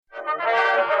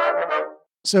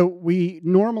So we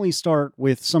normally start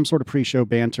with some sort of pre-show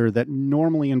banter that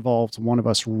normally involves one of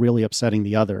us really upsetting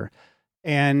the other.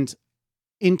 And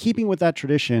in keeping with that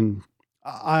tradition,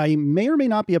 I may or may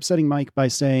not be upsetting Mike by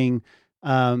saying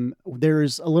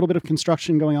there's a little bit of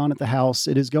construction going on at the house.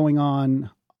 It is going on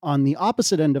the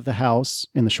opposite end of the house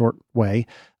in the short way.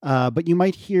 But you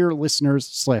might hear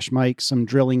listeners / Mike, some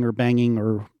drilling or banging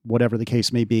or whatever the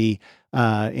case may be.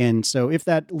 And so if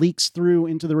that leaks through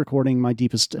into the recording, my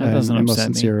deepest and most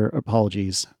sincere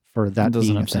apologies for that. It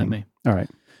doesn't upset me. All right.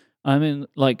 I mean,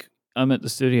 like, I'm at the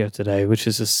studio today, which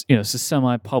is it's a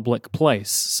semi-public place,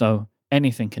 so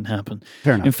anything can happen.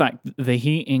 Fair enough. In fact, the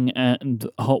heating and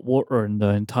hot water in the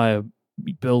entire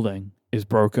building is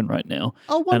broken right now.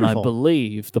 Oh, wonderful. And I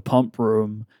believe the pump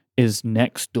room is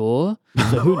next door,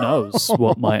 so who knows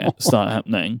what might start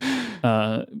happening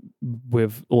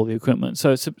with all the equipment.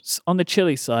 So it's on the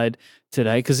chilly side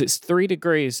today because it's 3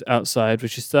 degrees outside,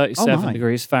 which is 37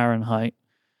 degrees Fahrenheit.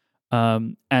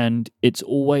 And it's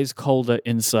always colder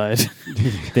inside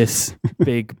this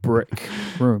big brick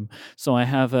room. So I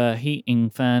have a heating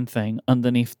fan thing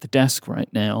underneath the desk right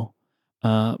now,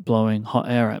 blowing hot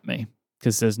air at me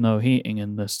because there's no heating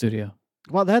in the studio.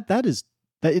 Well, is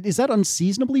that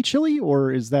unseasonably chilly,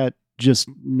 or is that just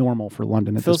normal for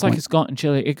London at this point? It feels like it's gotten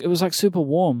chilly. It was like super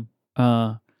warm.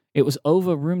 It was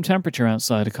over room temperature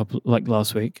outside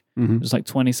last week. Mm-hmm. It was like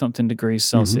 20 something degrees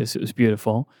Celsius. Mm-hmm. It was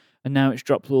beautiful. And now it's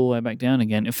dropped all the way back down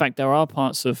again. In fact, there are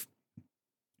parts of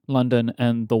London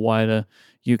and the wider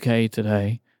UK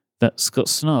today that's got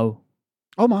snow.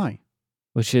 Oh my.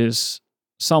 Which is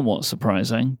somewhat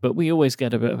surprising, but we always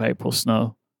get a bit of April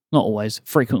snow. Not always,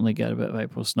 frequently get a bit of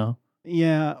April snow.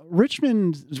 Yeah,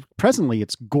 Richmond, presently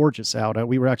it's gorgeous out.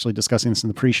 We were actually discussing this in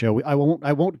the pre-show. I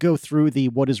won't go through the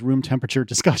what is room temperature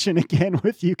discussion again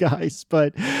with you guys,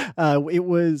 but it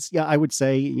was, I would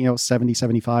say, 70,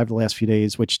 75 the last few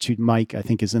days, which to Mike, I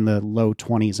think is in the low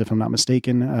 20s, if I'm not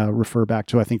mistaken. Refer back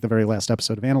to, I think, the very last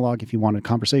episode of Analog if you want a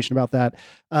conversation about that.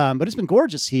 But it's been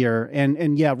gorgeous here.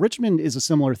 And yeah, Richmond is a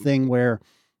similar thing where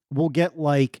we'll get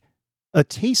like a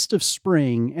taste of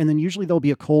spring, and then usually there'll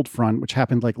be a cold front, which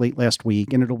happened like late last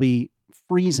week, and it'll be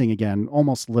freezing again,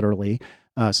 almost literally.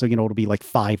 So, it'll be like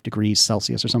 5 degrees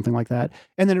Celsius or something like that.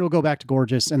 And then it'll go back to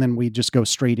gorgeous, and then we just go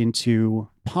straight into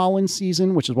pollen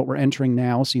season, which is what we're entering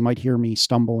now. So you might hear me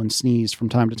stumble and sneeze from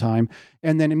time to time.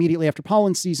 And then immediately after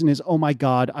pollen season is, oh my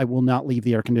God, I will not leave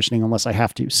the air conditioning unless I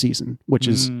have to season, which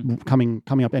is coming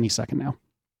up any second now.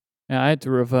 Yeah, I had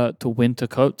to revert to winter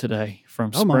coat today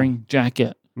from spring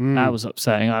jacket. That was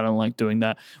upsetting. I don't like doing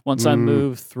that. Once I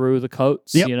move through the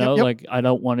coats, like I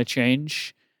don't want to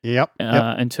change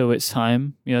until it's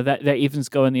time. That even's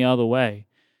going the other way.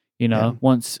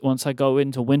 Once I go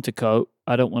into winter coat,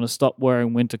 I don't want to stop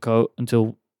wearing winter coat and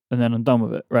then I'm done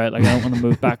with it, right? Like I don't want to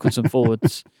move backwards and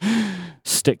forwards.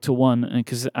 Stick to one,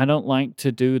 because I don't like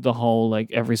to do the whole like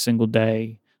every single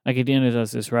day. Like Adina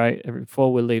does this, right?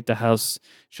 Before we leave the house,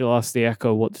 she'll ask the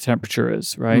Echo what the temperature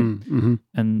is, right? Mm-hmm.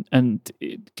 And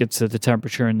it gets to the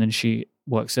temperature, and then she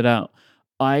works it out.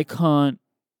 I can't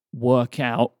work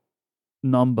out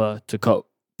number to coat,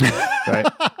 right?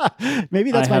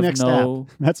 Maybe that's my next step.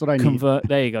 That's what I need.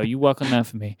 There you go. You work on that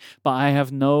for me. But I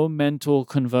have no mental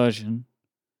conversion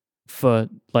for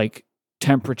like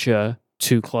temperature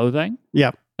to clothing.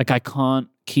 Yeah. Like I can't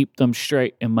keep them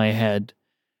straight in my head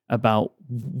about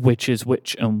which is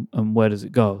which and where does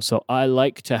it go. So I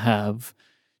like to have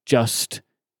just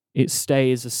it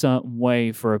stays a certain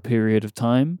way for a period of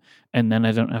time, and then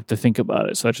I don't have to think about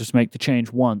it. So I just make the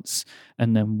change once,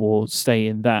 and then we'll stay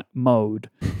in that mode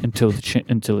until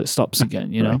it stops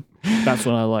again. Right. That's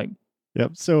what I like.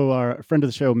 Yep. So our friend of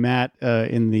the show, Matt,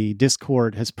 in the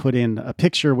Discord has put in a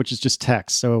picture, which is just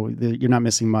text. So you're not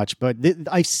missing much. But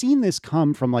I've seen this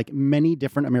come from like many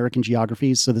different American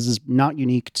geographies. So this is not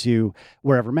unique to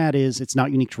wherever Matt is. It's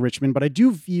not unique to Richmond. But I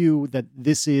do view that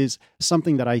this is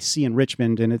something that I see in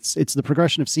Richmond. And it's the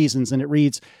progression of seasons. And it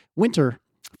reads winter,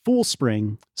 full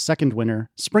spring, second winter,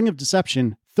 spring of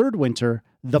deception, third winter,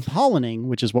 the pollinating,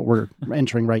 which is what we're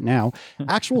entering right now,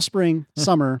 actual spring,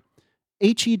 summer,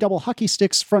 HE double hockey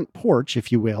sticks front porch,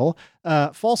 if you will,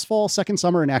 false fall, second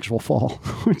summer, and actual fall.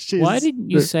 Which is why didn't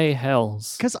you say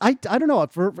hells? Because I don't know.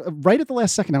 Right at the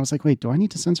last second, I was like, wait, do I need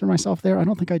to censor myself there? I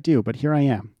don't think I do, but here I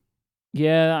am.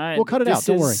 Yeah, we'll cut it out.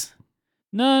 Don't worry.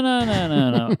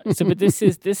 No. So, but this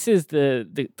is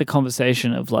the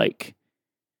conversation of like,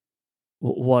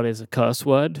 what is a curse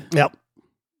word? Yep.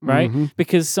 Right? Mm-hmm.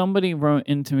 Because somebody wrote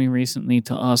into me recently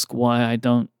to ask why I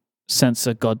don't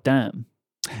censor goddamn.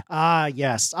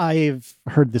 Yes, I've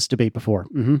heard this debate before.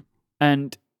 Mm-hmm.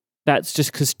 And that's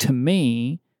just because to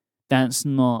me, that's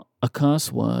not a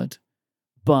curse word,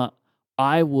 but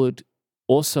I would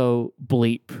also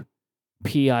bleep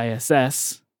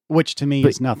PISS, which to me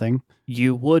is nothing.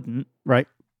 You wouldn't, right?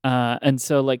 And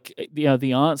so, like,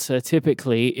 the answer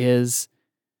typically is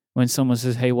when someone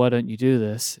says, "Hey, why don't you do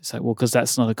this?" It's like, well, because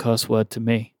that's not a curse word to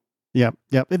me. Yeah.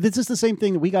 This is the same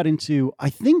thing that we got into. I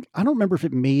don't remember if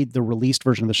it made the released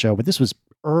version of the show, but this was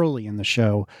early in the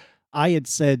show. I had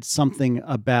said something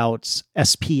about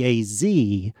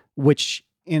SPAZ, which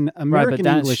in American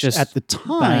English at the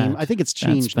time, I think it's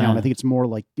changed now. And I think it's more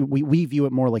like we view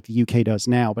it more like the UK does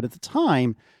now. But at the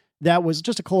time, that was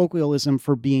just a colloquialism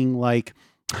for being like,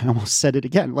 I almost said it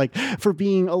again, like for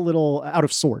being a little out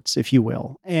of sorts, if you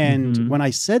will. And when I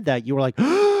said that, you were like,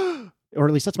 or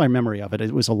at least that's my memory of it.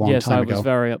 It was a long time ago. Yes, I was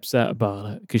very upset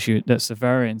about it because that's a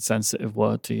very insensitive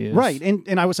word to use. Right.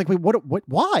 And I was like, wait, what,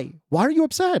 why? Why are you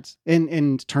upset?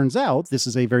 And turns out this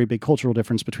is a very big cultural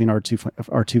difference between our two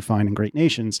fine and great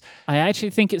nations. I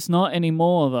actually think it's not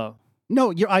anymore, though.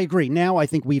 No, I agree. Now I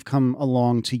think we've come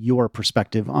along to your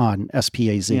perspective on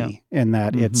SPAZ and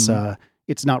that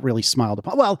it's not really smiled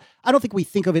upon. Well, I don't think we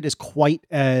think of it as quite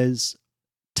as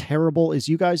terrible as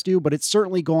you guys do, but it's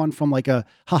certainly gone from like a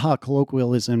haha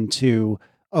colloquialism to,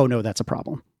 oh no, that's a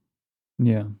problem.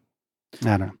 Yeah.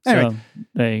 I don't know. Anyway, so,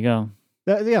 there you go.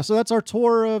 So that's our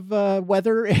tour of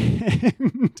weather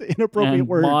and inappropriate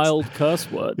words. Mild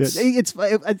curse words. It's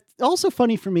also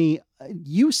funny for me.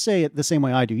 You say it the same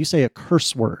way I do. You say a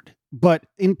curse word, but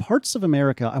in parts of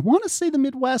America, I want to say the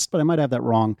Midwest, but I might have that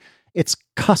wrong. It's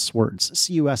cuss words,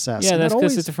 CUSS. Yeah, that's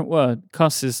because it's a different word.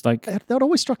 Cuss is like... That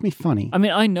always struck me funny. I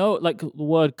mean, I know like the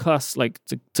word cuss, like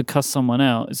to cuss someone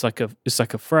out, it's like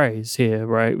a phrase here,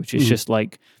 right? Which is just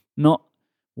like not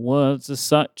words as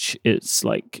such. It's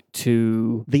like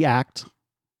the act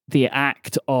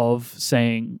of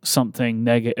saying something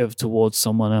negative towards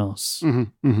someone else.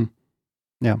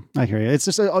 Yeah, I hear you. It's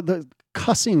just the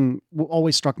cussing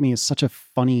always struck me as such a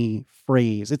funny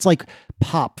phrase. It's like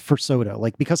pop for soda.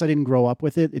 Like, because I didn't grow up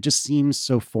with it, it just seems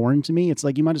so foreign to me. It's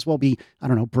like you might as well be, I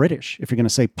don't know, British if you're going to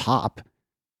say pop,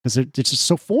 because it's just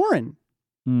so foreign.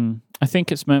 I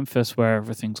think it's Memphis where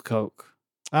everything's Coke.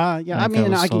 Yeah, I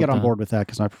mean, I can get on board with that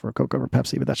because I prefer Coke over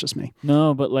Pepsi, but that's just me.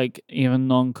 No, but like even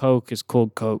non-Coke is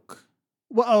called Coke.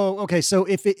 Well, okay. So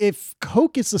if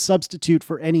Coke is the substitute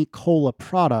for any cola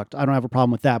product, I don't have a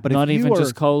problem with that. But not even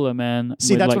just cola, man.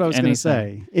 See, that's what I was going to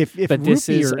say. If but root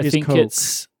beer is Coke,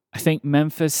 I think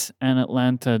Memphis and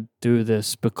Atlanta do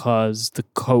this because the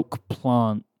Coke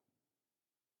plant,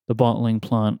 the bottling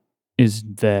plant, is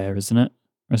there, isn't it?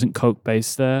 Or isn't Coke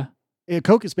based there?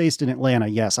 Coke is based in Atlanta.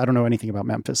 Yes, I don't know anything about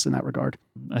Memphis in that regard.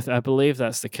 I believe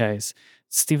that's the case.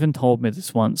 Stephen told me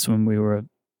this once when we were.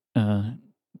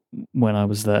 When I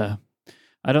was there.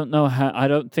 I don't know how, I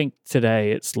don't think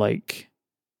today it's like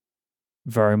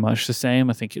very much the same.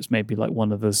 I think it's maybe like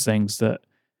one of those things that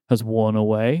has worn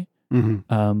away.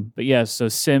 But yeah, so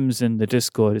Sims in the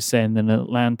Discord is saying that in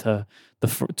Atlanta,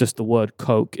 just the word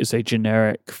Coke is a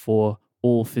generic for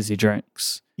all fizzy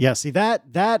drinks. Yeah, see, that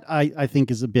I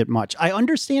think is a bit much. I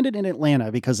understand it in Atlanta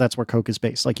because that's where Coke is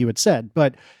based, like you had said.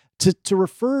 But to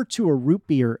refer to a root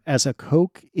beer as a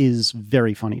Coke is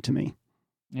very funny to me.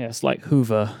 Yeah, it's like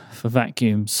Hoover for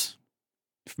vacuums.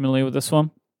 Familiar with this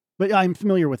one? But I'm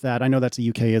familiar with that. I know that's a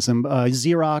UKism.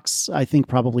 Xerox, I think,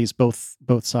 probably is both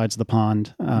sides of the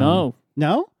pond. No.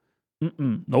 No?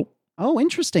 Nope. Oh,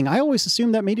 interesting. I always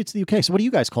assumed that made it to the UK. So what do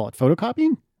you guys call it?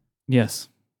 Photocopying? Yes.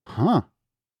 Huh.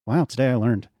 Wow, today I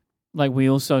learned. Like we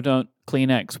also don't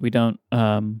Kleenex. We don't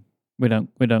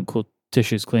call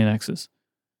tissues Kleenexes.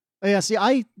 Yeah, see,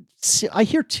 I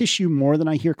hear tissue more than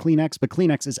I hear Kleenex, but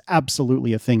Kleenex is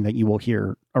absolutely a thing that you will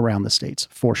hear around the States,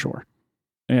 for sure.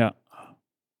 Yeah.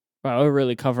 Wow, we're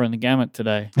really covering the gamut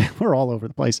today. We're all over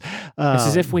the place. It's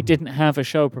as if we didn't have a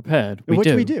show prepared.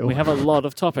 We do. We have a lot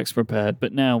of topics prepared,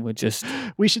 but now we're just...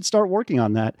 We should start working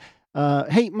on that.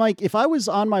 Hey, Mike, if I was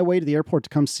on my way to the airport to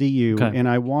come see you and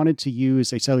I wanted to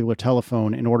use a cellular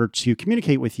telephone in order to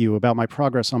communicate with you about my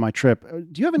progress on my trip,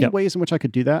 do you have any ways in which I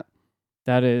could do that?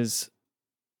 That is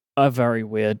a very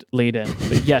weird lead-in.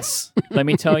 But yes, let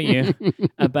me tell you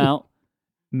about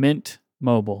Mint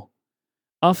Mobile.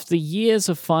 After years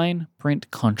of fine print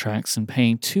contracts and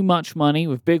paying too much money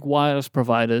with big wireless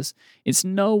providers, it's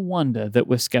no wonder that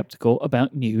we're skeptical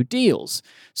about new deals.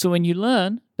 So when you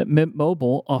learn that Mint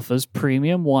Mobile offers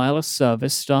premium wireless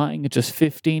service starting at just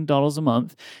 $15 a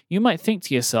month, you might think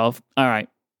to yourself, all right,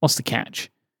 what's the catch?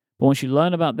 But once you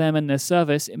learn about them and their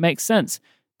service, it makes sense.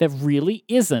 There really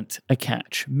isn't a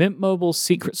catch. Mint Mobile's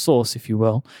secret sauce, if you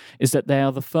will, is that they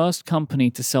are the first company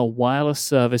to sell wireless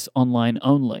service online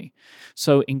only.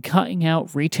 So in cutting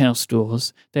out retail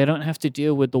stores, they don't have to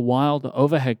deal with the wild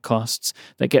overhead costs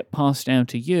that get passed down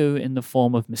to you in the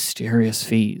form of mysterious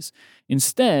fees.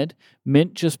 Instead,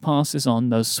 Mint just passes on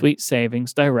those sweet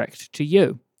savings direct to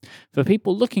you. For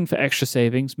people looking for extra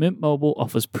savings, Mint Mobile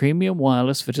offers premium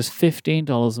wireless for just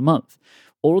 $15 a month.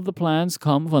 All of the plans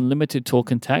come with unlimited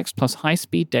talk and text, plus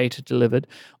high-speed data delivered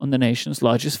on the nation's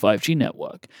largest 5G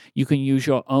network. You can use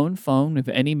your own phone with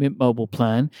any Mint Mobile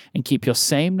plan and keep your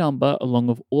same number along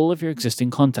with all of your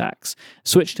existing contacts.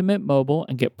 Switch to Mint Mobile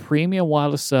and get premium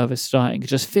wireless service starting at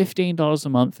just $15 a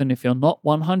month. And if you're not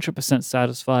 100%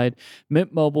 satisfied,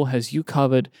 Mint Mobile has you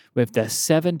covered with their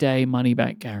 7-day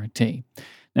money-back guarantee.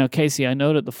 Now, Casey, I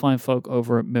know that the fine folk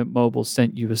over at Mint Mobile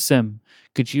sent you a SIM.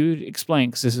 Could you explain,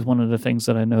 because this is one of the things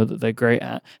that I know that they're great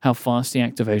at, how fast the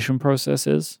activation process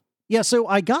is? Yeah, so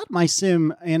I got my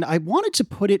SIM and I wanted to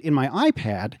put it in my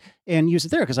iPad and use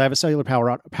it there because I have a cellular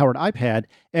powered iPad.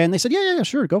 And they said, yeah,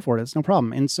 sure, go for it. It's no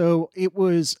problem. And so it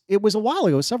was a while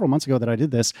ago, several months ago that I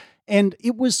did this. And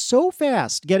it was so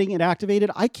fast getting it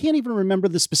activated. I can't even remember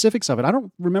the specifics of it. I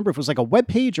don't remember if it was like a web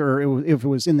page or if it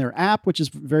was in their app, which is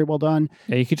very well done.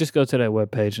 Yeah, you could just go to their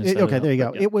web page. Okay, there you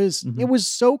go. Yeah. It was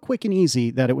so quick and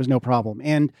easy that it was no problem.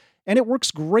 And it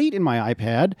works great in my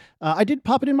iPad. I did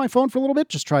pop it in my phone for a little bit.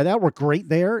 Just try that. Worked great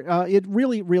there. It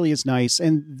really, really is nice.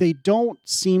 And they don't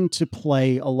seem to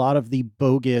play a lot of the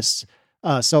bogus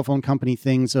cell phone company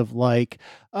things of like,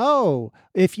 oh,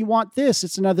 if you want this,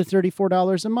 it's another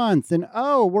 $34 a month. And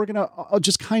oh, we're going to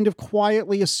just kind of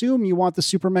quietly assume you want the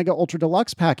super mega ultra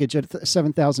deluxe package at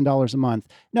 $7,000 a month.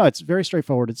 No, it's very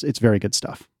straightforward. It's very good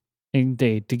stuff.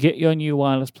 Indeed. To get your new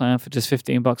wireless plan for just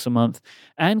 $15 a month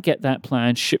and get that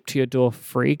plan shipped to your door for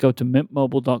free, go to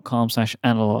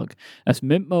mintmobile.com/analog. That's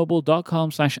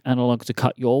mintmobile.com/analog to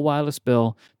cut your wireless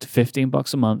bill to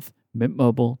 $15 a month.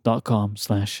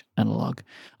 mintmobile.com/analog.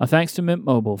 Our thanks to Mint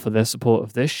Mobile for their support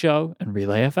of this show and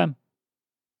Relay FM.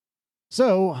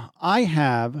 So I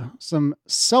have some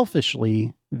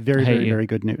selfishly very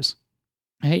good news.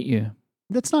 I hate you.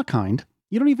 That's not kind.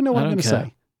 You don't even know what I'm going to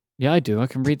say. Yeah, I do. I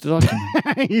can read the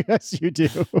document. Yes, you do.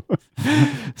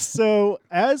 So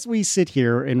as we sit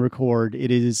here and record, it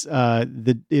is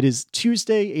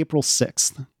Tuesday, April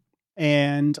 6th.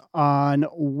 And on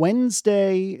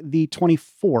Wednesday, the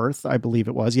 24th, I believe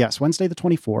it was. Yes, Wednesday, the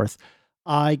 24th,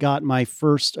 I got my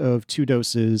first of 2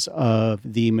 doses of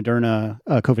the Moderna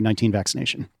COVID-19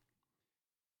 vaccination.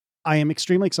 I am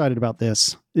extremely excited about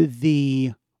this.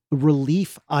 The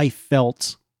relief I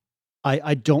felt,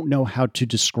 I don't know how to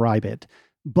describe it,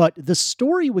 but the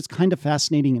story was kind of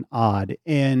fascinating and odd,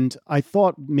 and I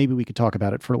thought maybe we could talk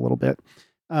about it for a little bit.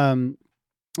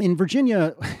 In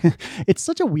Virginia, it's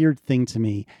such a weird thing to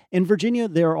me. In Virginia,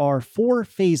 there are 4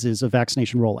 phases of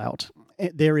vaccination rollout.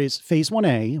 There is phase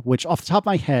 1A, which off the top of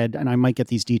my head, and I might get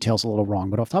these details a little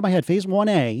wrong, but off the top of my head, phase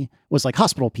 1A was like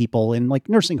hospital people and like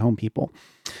nursing home people.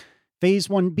 Phase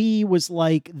 1B was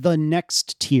like the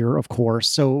next tier, of course.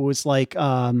 So it was like,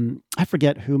 I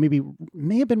forget who,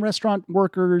 may have been restaurant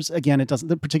workers. Again,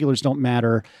 the particulars don't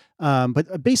matter.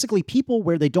 But basically people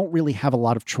where they don't really have a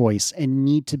lot of choice and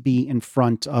need to be in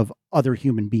front of other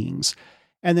human beings.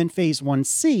 And then phase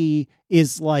 1C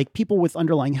is like people with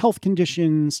underlying health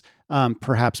conditions,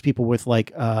 perhaps people with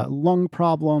like lung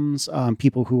problems,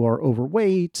 people who are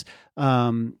overweight,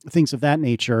 things of that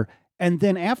nature. And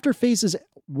then after phases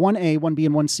 1A, 1B,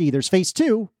 and 1C, there's phase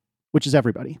 2, which is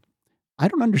everybody. I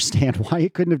don't understand why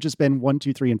it couldn't have just been 1,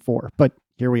 2, 3, and 4, but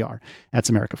here we are. That's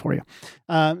America for you.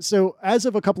 So as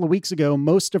of a couple of weeks ago,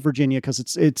 most of Virginia,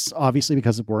 because it's obviously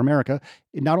because we're America,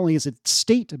 not only is it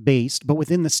state-based, but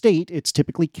within the state, it's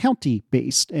typically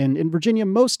county-based. And in Virginia,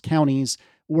 most counties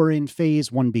were in phase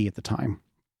 1B at the time.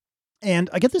 And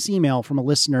I get this email from a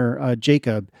listener,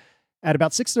 Jacob, at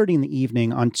about 6:30 in the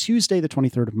evening on Tuesday, the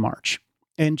 23rd of March.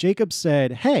 And Jacob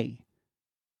said, hey,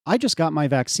 I just got my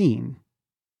vaccine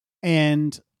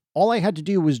and all I had to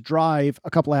do was drive a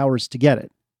couple hours to get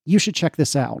it. You should check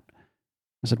this out.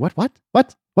 I said, what?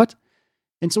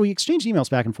 And so we exchanged emails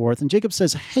back and forth. And Jacob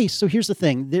says, hey, so here's the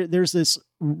thing. There's this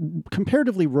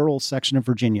comparatively rural section of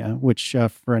Virginia, which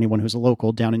for anyone who's a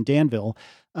local, down in Danville,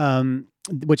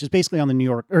 which is basically on the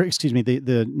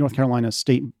the North Carolina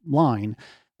state line.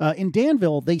 In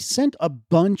Danville, they sent a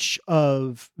bunch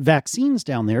of vaccines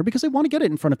down there because they want to get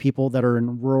it in front of people that are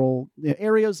in rural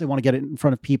areas. They want to get it in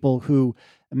front of people who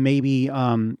maybe,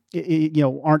 aren't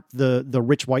the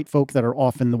rich white folk that are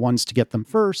often the ones to get them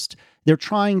first. They're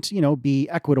trying to, be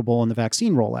equitable in the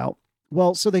vaccine rollout.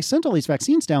 Well, so they sent all these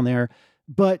vaccines down there,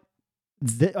 but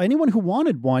anyone who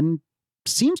wanted one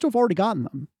seems to have already gotten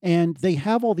them, and they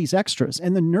have all these extras.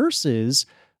 And the nurses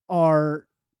are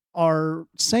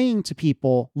saying to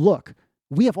people, look,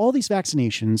 we have all these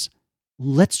vaccinations.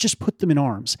 Let's just put them in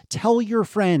arms. Tell your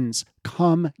friends,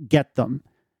 come get them.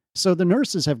 So the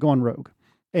nurses have gone rogue.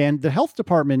 And the health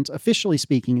department, officially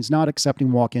speaking, is not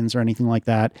accepting walk-ins or anything like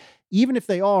that. Even if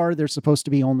they are, they're supposed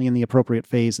to be only in the appropriate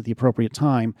phase at the appropriate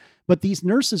time. But these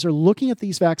nurses are looking at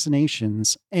these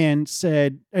vaccinations and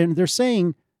they're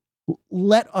saying,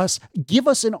 give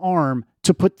us an arm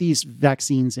to put these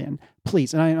vaccines in,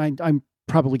 please. And I'm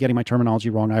probably getting my terminology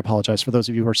wrong. I apologize for those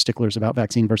of you who are sticklers about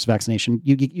vaccine versus vaccination.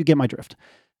 You get my drift.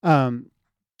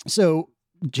 So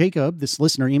Jacob, this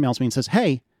listener, emails me and says,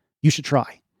 hey, you should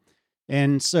try.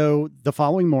 And so the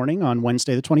following morning on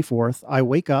Wednesday, the 24th, I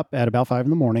wake up at about 5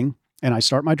 a.m. and I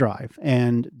start my drive.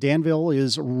 And Danville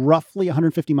is roughly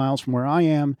 150 miles from where I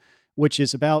am, which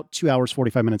is about 2 hours,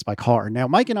 45 minutes by car. Now,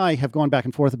 Mike and I have gone back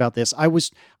and forth about this. I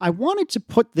wanted to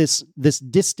put this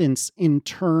distance in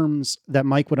terms that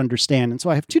Mike would understand. And so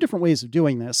I have two different ways of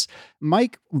doing this.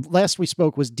 Mike, last we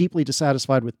spoke, was deeply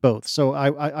dissatisfied with both. So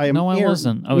I am... No, I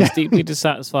wasn't. I was deeply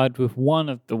dissatisfied with one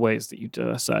of the ways that you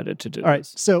decided to do All right.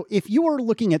 So if you are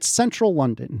looking at central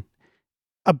London,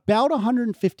 about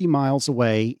 150 miles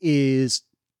away is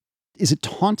it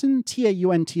Taunton?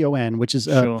 Taunton, which is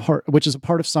a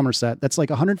part of Somerset. That's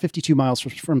like 152 miles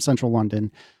from central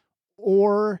London,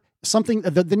 or something.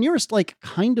 The nearest like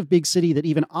kind of big city that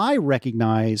even I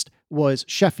recognized was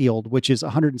Sheffield, which is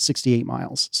 168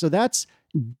 miles. So that's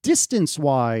distance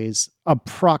wise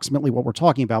approximately what we're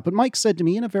talking about. But Mike said to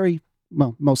me in a very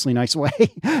mostly nice way,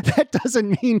 that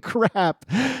doesn't mean crap.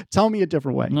 Tell me a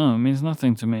different way. No, it means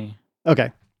nothing to me.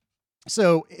 Okay.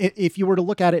 So if you were to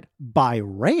look at it by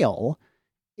rail,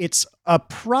 it's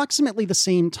approximately the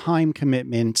same time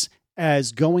commitment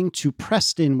as going to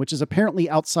Preston, which is apparently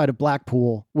outside of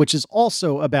Blackpool, which is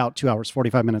also about 2 hours,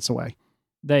 45 minutes away.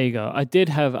 There you go. I did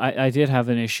have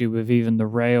an issue with even the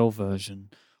rail version.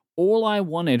 All I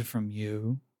wanted from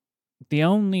you, the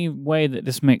only way that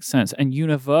this makes sense, and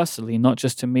universally, not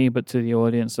just to me, but to the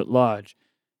audience at large,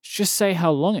 is just say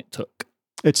how long it took.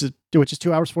 Which is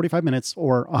 2 hours, 45 minutes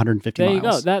or 150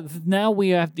 miles. There you go. Now we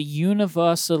have the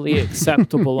universally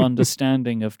acceptable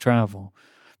understanding of travel.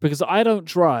 Because I don't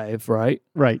drive, right?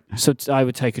 Right. So I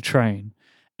would take a train.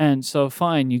 And so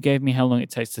fine, you gave me how long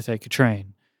it takes to take a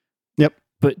train. Yep.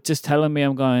 But just telling me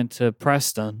I'm going to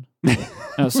Preston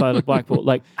outside of Blackpool,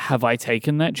 like, have I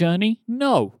taken that journey?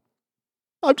 No.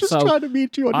 I'm just trying to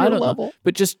meet you on your level. Know,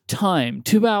 but just time,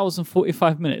 2 hours and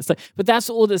 45 minutes. But that's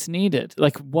all that's needed.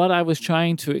 Like what I was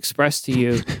trying to express to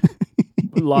you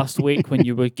last week when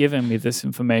you were giving me this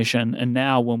information, and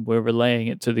now when we're relaying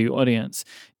it to the audience,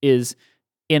 is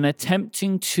in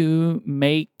attempting to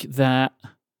make that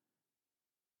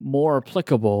more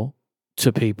applicable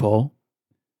to people,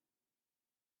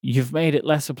 you've made it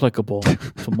less applicable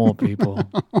to more people.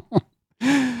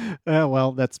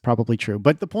 Well, that's probably true.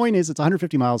 But the point is, it's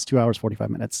 150 miles, 2 hours, 45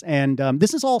 minutes. And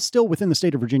this is all still within the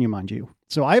state of Virginia, mind you.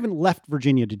 So I haven't left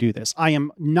Virginia to do this. I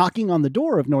am knocking on the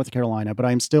door of North Carolina, but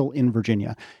I'm still in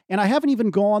Virginia. And I haven't even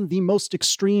gone the most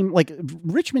extreme, like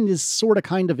Richmond is sort of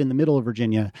kind of in the middle of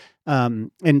Virginia.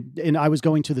 And I was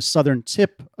going to the southern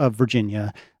tip of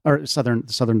Virginia, or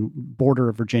southern border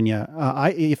of Virginia.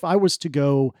 If I was to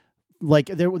go, like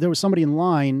there was somebody in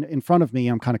line in front of me.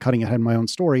 I'm kind of cutting ahead in my own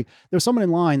story. There was someone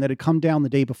in line that had come down the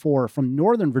day before from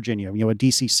Northern Virginia, a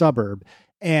DC suburb,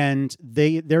 and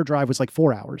their drive was like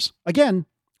 4 hours. Again,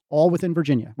 all within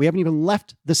Virginia. We haven't even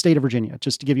left the state of Virginia,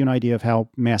 just to give you an idea of how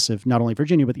massive not only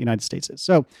Virginia, but the United States is.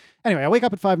 So anyway, I wake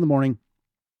up at 5 a.m.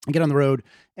 I get on the road,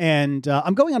 and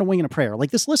I'm going on a wing and a prayer.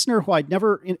 Like this listener who I'd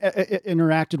never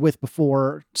interacted with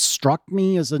before struck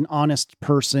me as an honest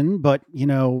person, but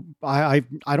I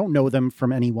don't know them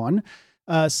from anyone.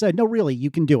 Said, no, really,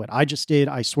 you can do it. I just did.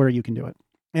 I swear you can do it.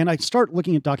 And I start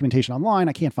looking at documentation online.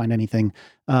 I can't find anything,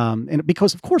 and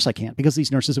because of course I can't, because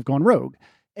these nurses have gone rogue.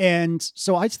 And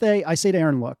so I say to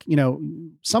Aaron, look,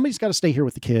 somebody's got to stay here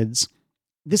with the kids.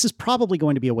 This is probably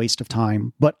going to be a waste of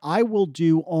time, but I will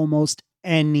do almost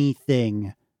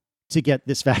anything to get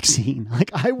this vaccine.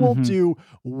 Like I will do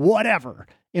whatever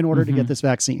in order to get this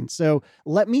vaccine. So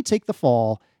let me take the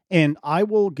fall and I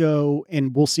will go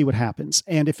and we'll see what happens.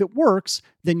 And if it works,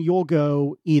 then you'll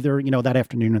go either, that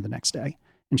afternoon or the next day.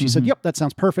 And she said, yep, that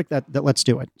sounds perfect. That let's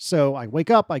do it. So I wake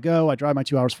up, I go, I drive my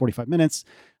 2 hours, 45 minutes.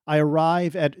 I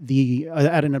arrive at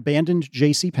at an abandoned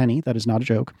JCPenney. That is not a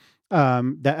joke. At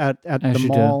the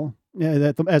mall,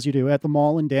 as you do, at the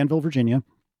mall in Danville, Virginia.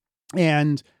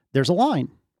 And there's a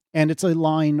line. And it's a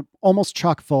line almost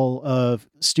chock full of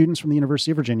students from the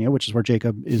University of Virginia, which is where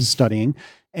Jacob is studying,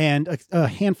 and a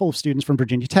handful of students from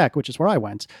Virginia Tech, which is where I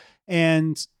went.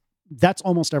 And that's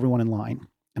almost everyone in line.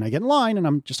 And I get in line and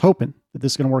I'm just hoping that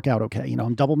this is going to work out okay. You know,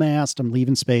 I'm double masked, I'm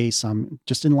leaving space, I'm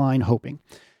just in line hoping.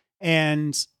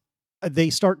 And they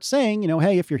start saying, you know,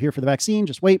 hey, if you're here for the vaccine,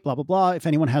 just wait, blah, blah, blah. If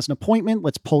anyone has an appointment,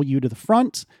 let's pull you to the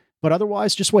front. But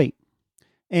otherwise, just wait.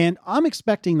 And I'm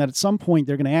expecting that at some point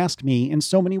they're going to ask me in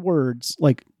so many words,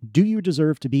 like, do you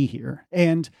deserve to be here?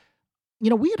 And, you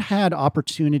know, we had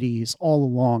opportunities all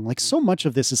along. Like, so much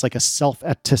of this is like a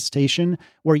self-attestation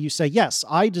where you say, yes,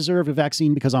 I deserve a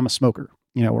vaccine because I'm a smoker,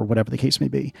 you know, or whatever the case may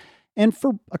be. And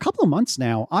for a couple of months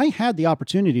now, I had the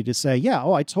opportunity to say, yeah,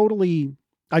 I totally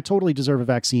deserve a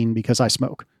vaccine because I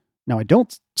smoke. Now, I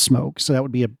don't smoke, so that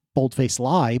would be a bold-faced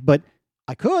lie, but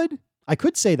I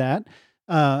could say that.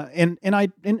 And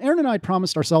Aaron and I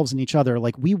promised ourselves and each other,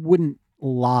 like, we wouldn't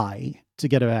lie to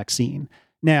get a vaccine.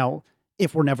 Now,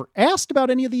 if we're never asked about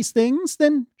any of these things,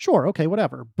 then sure, okay,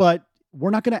 whatever. But we're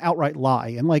not going to outright lie.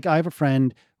 And like, I have a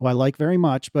friend who I like very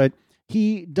much, but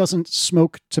he doesn't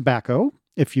smoke tobacco,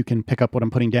 if you can pick up what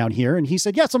I'm putting down here. And he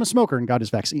said, yes, I'm a smoker, and got his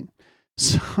vaccine.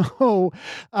 So,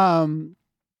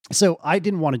 so I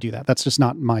didn't want to do that. That's just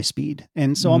not my speed.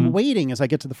 And so I'm waiting as I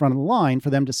get to the front of the line for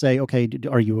them to say, okay,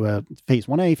 are you a phase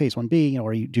 1A, phase 1B, you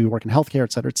know, do you work in healthcare,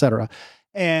 et cetera, et cetera.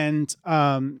 And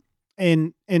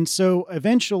so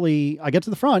eventually I get to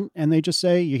the front and they just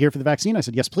say, you here for the vaccine? I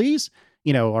said, yes, please.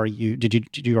 You know,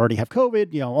 did you already have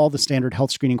COVID? You know, all the standard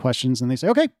health screening questions. And they say,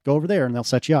 okay, go over there and they'll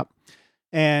set you up.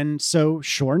 And so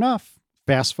sure enough,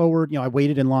 fast forward, you know, I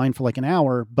waited in line for like an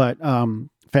hour, but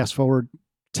fast forward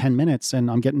 10 minutes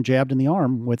and I'm getting jabbed in the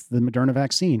arm with the Moderna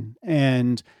vaccine.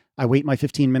 And I wait my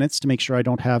 15 minutes to make sure I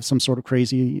don't have some sort of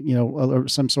crazy, you know, or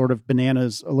some sort of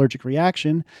bananas allergic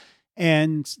reaction.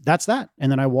 And that's that.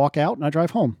 And then I walk out and I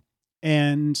drive home.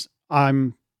 And I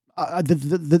don't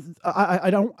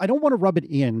want to rub it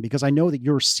in because I know that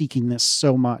you're seeking this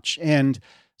so much. And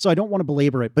so I don't want to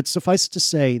belabor it, but suffice it to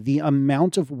say, the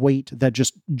amount of weight that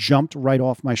just jumped right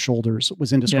off my shoulders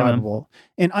was indescribable.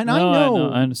 Yeah, and I know,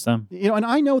 I understand. You know, and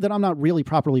I know that I'm not really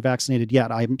properly vaccinated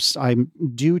yet. I'm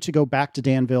due to go back to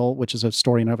Danville, which is a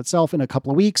story in and of itself, in a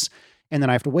couple of weeks, and then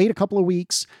I have to wait a couple of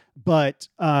weeks. But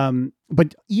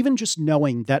even just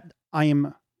knowing that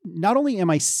not only am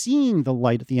I seeing the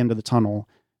light at the end of the tunnel,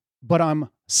 but I'm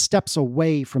steps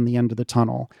away from the end of the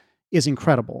tunnel, is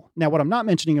incredible. Now, what I'm not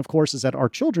mentioning, of course, is that our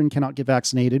children cannot get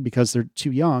vaccinated because they're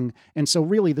too young. And so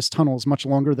really this tunnel is much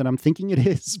longer than I'm thinking it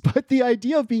is. But the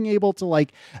idea of being able to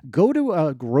like go to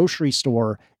a grocery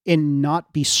store and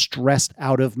not be stressed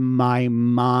out of my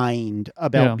mind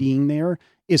about being there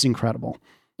is incredible.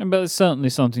 But there's certainly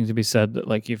something to be said that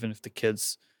like, even if the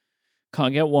kids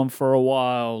can't get one for a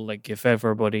while, like if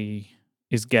everybody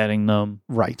is getting them,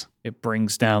 right, it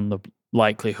brings down the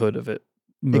likelihood of it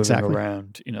moving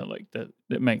around, you know, like that.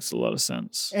 It makes a lot of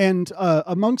sense. And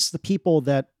amongst the people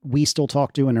that we still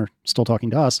talk to and are still talking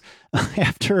to us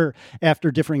after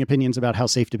differing opinions about how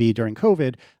safe to be during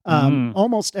COVID,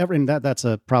 almost every, and that's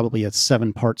probably a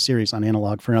 7-part series on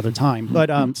Analog for another time. But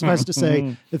suffice to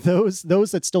say,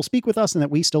 those that still speak with us and that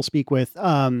we still speak with,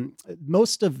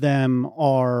 most of them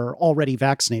are already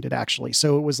vaccinated, actually.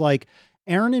 So it was like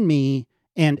Aaron and me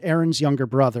and Aaron's younger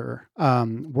brother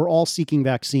were all seeking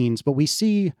vaccines, but we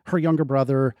see her younger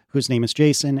brother, whose name is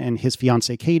Jason, and his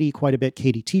fiancée, Katie, quite a bit.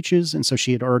 Katie teaches, and so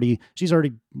she's already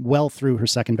well through her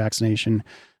second vaccination.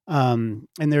 And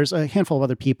there's a handful of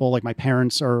other people, like my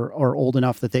parents are old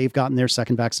enough that they've gotten their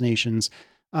second vaccinations.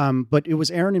 But it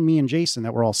was Aaron and me and Jason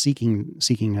that were all seeking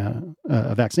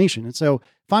a vaccination. And so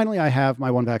finally I have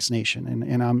my one vaccination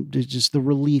and I'm just, the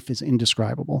relief is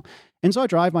indescribable. And so I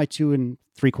drive my 2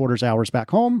 3/4 hours back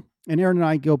home, and Aaron and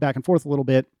I go back and forth a little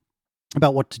bit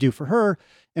about what to do for her.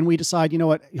 And we decide, you know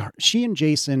what, she and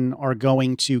Jason are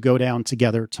going to go down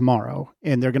together tomorrow,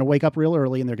 and they're going to wake up real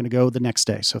early and they're going to go the next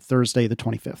day. So Thursday, the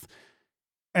 25th.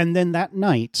 And then that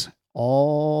night,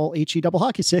 all HE double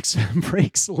hockey sticks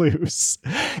breaks loose.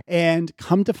 And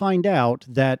come to find out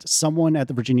that someone at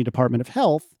the Virginia Department of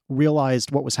Health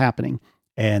realized what was happening.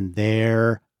 And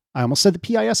I almost said the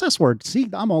PISS word. See,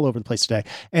 I'm all over the place today.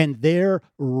 And they're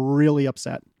really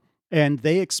upset. And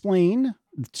they explain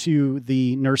to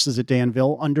the nurses at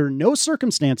Danville, under no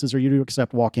circumstances are you to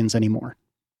accept walk-ins anymore.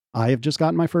 I have just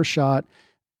gotten my first shot.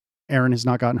 Erin has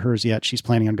not gotten hers yet. She's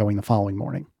planning on going the following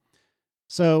morning.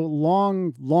 So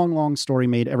long story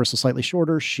made ever so slightly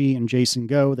shorter. She and Jason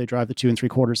go. They drive the 2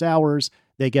 3/4 hours.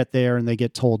 They get there and they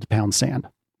get told to pound sand.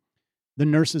 The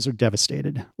nurses are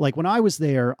devastated. Like when I was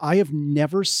there, I have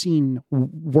never seen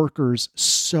workers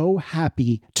so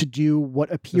happy to do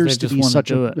what appears to be such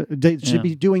a, they should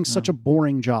be doing such a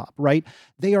boring job, right?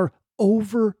 They are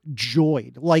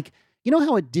overjoyed. Like, you know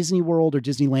how at Disney World or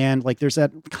Disneyland, like there's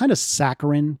that kind of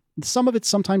saccharine. Some of it's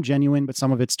sometimes genuine, but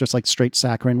some of it's just like straight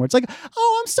saccharine where it's like,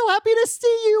 oh, I'm so happy to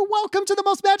see you. Welcome to the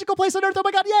most magical place on earth. Oh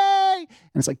my God, yay.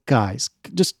 And it's like, guys,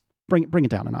 just bring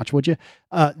it down a notch, would you?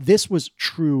 This was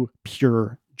true,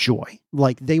 pure joy.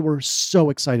 Like they were so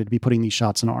excited to be putting these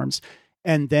shots in arms.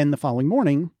 And then the following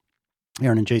morning,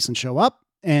 Aaron and Jason show up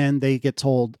and they get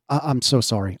told, I'm so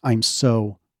sorry. I'm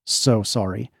so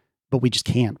sorry. But we just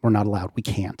can't. We're not allowed. We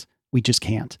can't. We just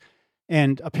can't.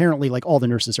 And apparently, like all the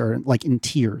nurses are like in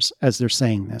tears as they're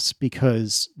saying this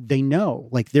because they know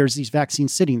like there's these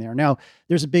vaccines sitting there. Now,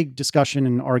 there's a big discussion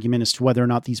and argument as to whether or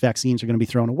not these vaccines are going to be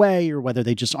thrown away or whether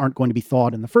they just aren't going to be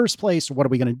thawed in the first place. Or what are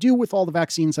we going to do with all the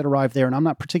vaccines that arrive there? And I'm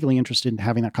not particularly interested in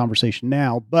having that conversation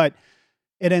now, but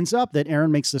it ends up that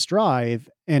Erin makes this drive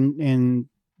and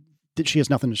that she has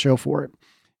nothing to show for it.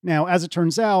 Now, as it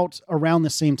turns out, around the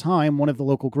same time, one of the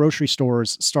local grocery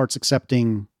stores starts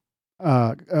accepting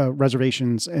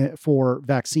reservations for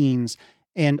vaccines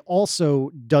and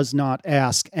also does not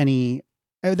ask any,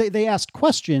 they asked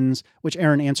questions, which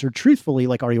Erin answered truthfully,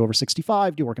 like, are you over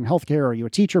 65? Do you work in healthcare? Are you a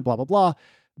teacher? Blah, blah, blah.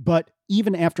 But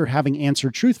even after having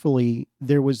answered truthfully,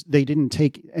 they didn't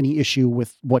take any issue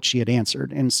with what she had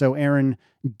answered. And so Erin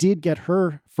did get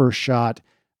her first shot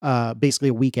basically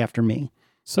a week after me.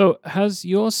 So has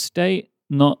your state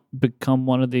not become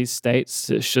one of these states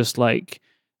that's just like,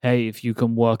 hey, if you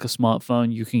can work a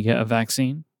smartphone, you can get a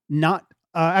vaccine? Not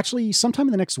actually, sometime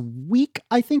in the next week,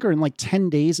 I think, or in like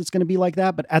 10 days, it's going to be like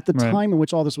that. But at the time in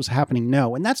which all this was happening,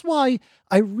 no. And that's why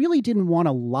I really didn't want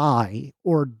to lie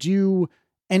or do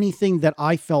anything that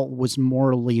I felt was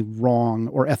morally wrong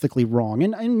or ethically wrong.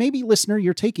 And maybe, listener,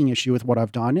 you're taking issue with what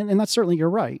I've done. And that's certainly, you're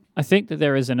right. I think that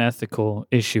there is an ethical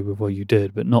issue with what you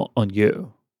did, but not on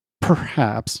you.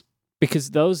 Perhaps.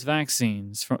 Because those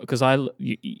vaccines, because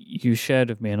you shared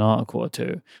with me an article or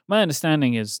two, my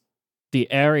understanding is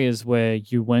the areas where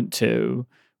you went to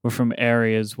were from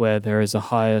areas where there is a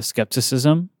higher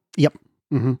skepticism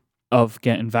of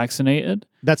getting vaccinated.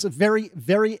 That's a very,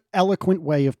 very eloquent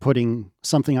way of putting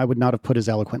something I would not have put as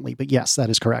eloquently, but yes, that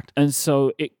is correct. And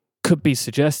so it could be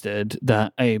suggested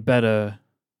that a better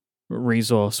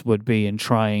resource would be in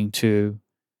trying to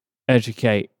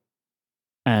educate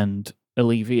and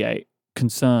alleviate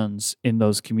concerns in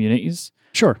those communities.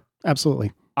 Sure,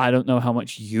 absolutely. I don't know how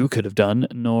much you could have done,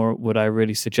 nor would I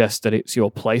really suggest that it's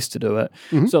your place to do it.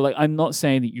 Mm-hmm. So, like, I'm not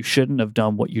saying that you shouldn't have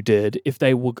done what you did. If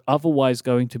they were otherwise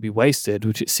going to be wasted,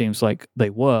 which it seems like they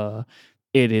were,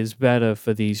 it is better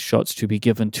for these shots to be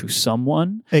given to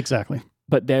someone. Exactly.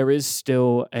 But there is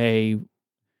still a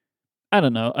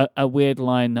weird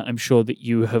line that I'm sure that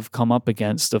you have come up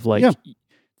against of like,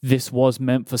 this was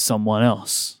meant for someone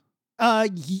else.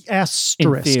 Asterisk.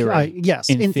 In theory. Yes.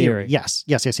 In theory. Yes.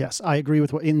 I agree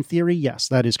with in theory. Yes,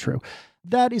 that is true.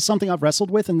 That is something I've wrestled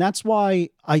with. And that's why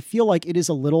I feel like it is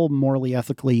a little morally,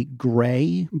 ethically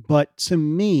gray. But to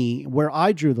me, where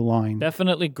I drew the line.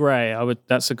 Definitely gray.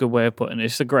 That's a good way of putting it.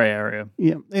 It's a gray area.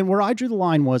 Yeah. And where I drew the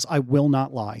line was I will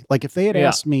not lie. Like if they had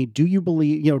asked me, do you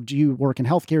believe, do you work in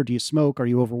healthcare? Do you smoke? Are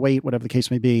you overweight? Whatever the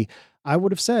case may be. I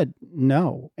would have said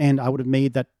no. And I would have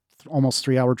made that almost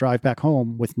 3-hour drive back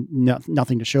home with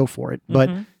nothing to show for it.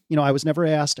 But, I was never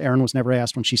asked. Erin was never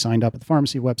asked when she signed up at the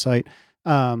pharmacy website.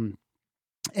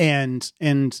 And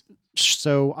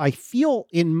so I feel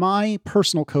in my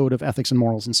personal code of ethics and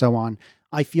morals and so on,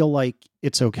 I feel like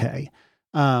it's okay.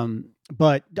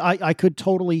 But I could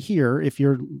totally hear if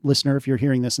you're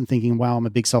hearing this and thinking, wow, I'm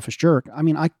a big selfish jerk. I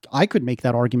mean, I could make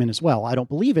that argument as well. I don't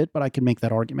believe it, but I could make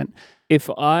that argument. If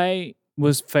I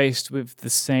was faced with the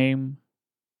same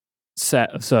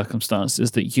set of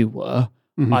circumstances that you were,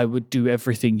 I would do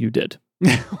everything you did.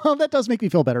 Well, that does make me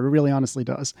feel better. It really honestly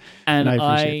does. And I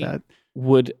appreciate that.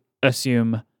 Would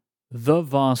assume the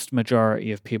vast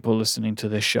majority of people listening to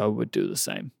this show would do the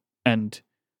same. And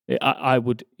I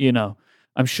would,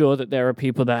 I'm sure that there are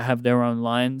people that have their own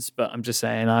lines, but I'm just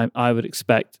saying I would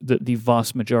expect that the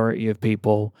vast majority of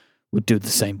people would do the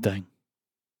same thing.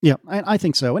 Yeah, I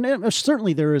think so. And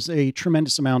certainly there is a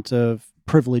tremendous amount of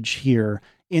privilege here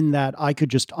in that I could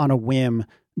just on a whim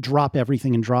drop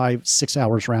everything and drive 6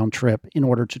 hours round trip in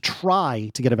order to try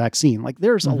to get a vaccine. Like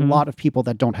there's a lot of people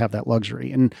that don't have that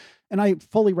luxury. And I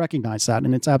fully recognize that.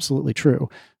 And it's absolutely true.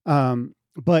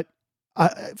 But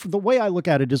the way I look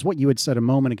at it is what you had said a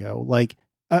moment ago, like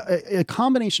a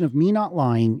combination of me not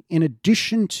lying in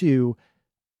addition to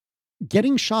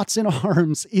getting shots in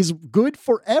arms is good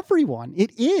for everyone.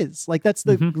 It is. Like, that's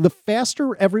the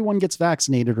faster everyone gets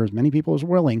vaccinated, or as many people as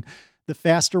willing, the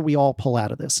faster we all pull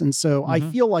out of this. And so I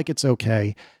feel like it's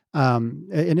okay.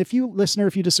 And if you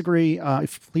disagree,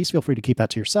 please feel free to keep that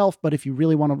to yourself. But if you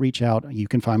really want to reach out, you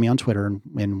can find me on Twitter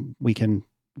and we can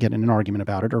get in an argument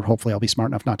about it, or hopefully I'll be smart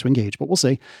enough not to engage, but we'll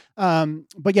see.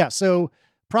 But yeah, so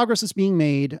progress is being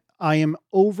made. I am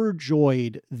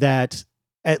overjoyed that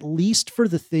at least for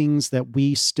the things that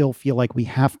we still feel like we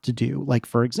have to do, like,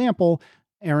 for example,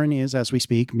 Aaron is, as we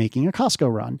speak, making a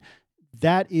Costco run.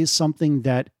 That is something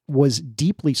that was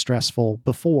deeply stressful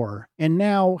before. And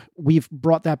now we've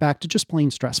brought that back to just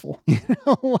plain stressful.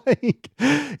 Like,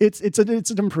 it's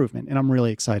an improvement, and I'm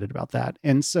really excited about that.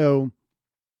 And so,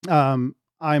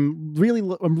 I'm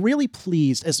really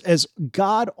pleased, as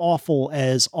god awful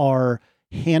as our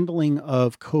handling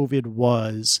of COVID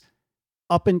was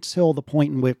up until the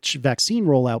point in which vaccine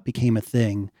rollout became a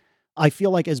thing. I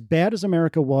feel like as bad as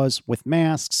America was with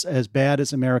masks, as bad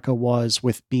as America was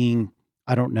with being,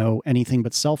 I don't know, anything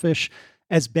but selfish,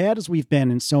 as bad as we've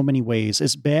been in so many ways,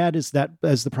 as bad as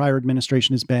the prior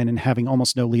administration has been in having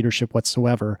almost no leadership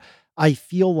whatsoever, I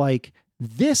feel like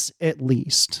this, at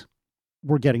least,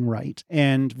 we're getting right.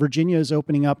 And Virginia is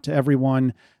opening up to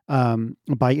everyone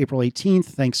by April 18th,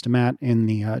 thanks to Matt in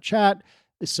the chat.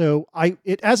 So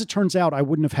as it turns out, I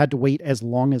wouldn't have had to wait as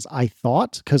long as I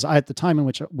thought, because at the time in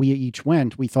which we each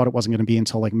went, we thought it wasn't going to be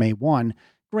until like May 1.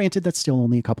 Granted, that's still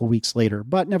only a couple of weeks later,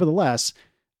 but nevertheless,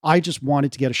 I just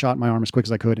wanted to get a shot in my arm as quick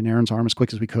as I could, and Aaron's arm as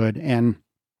quick as we could. And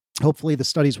hopefully the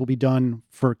studies will be done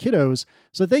for kiddos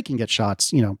so they can get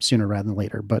shots, sooner rather than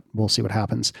later, but we'll see what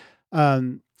happens.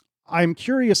 I'm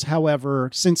curious,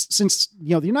 however, since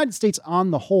the United States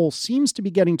on the whole seems to be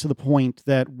getting to the point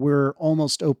that we're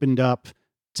almost opened up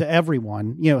to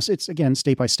everyone. It's again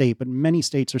state by state, but many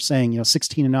states are saying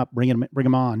 16 and up, bring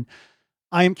them on.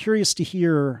 I am curious to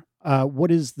hear what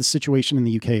is the situation in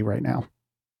the UK right now.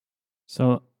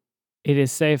 So it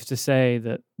is safe to say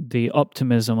that the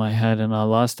optimism I had in our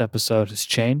last episode has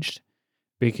changed,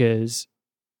 because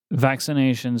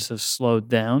vaccinations have slowed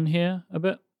down here a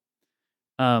bit.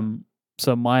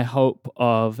 So my hope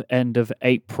of end of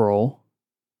April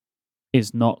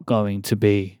is not going to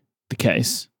be the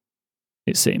case,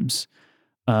 it seems.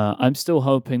 I'm still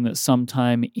hoping that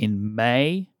sometime in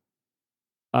May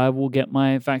I will get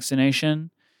my vaccination.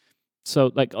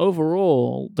 So, like,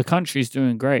 overall, the country's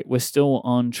doing great. We're still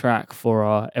on track for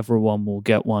our everyone will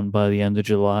get one by the end of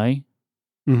July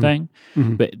thing.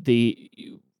 Mm-hmm. But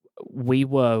we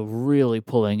were really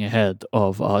pulling ahead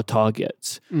of our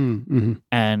targets. Mm-hmm.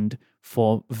 And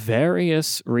for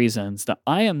various reasons that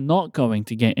I am not going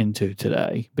to get into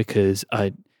today, because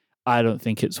I don't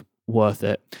think it's worth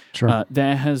it. Sure.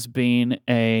 There has been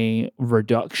a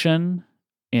reduction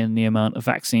in the amount of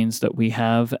vaccines that we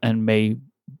have and may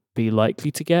be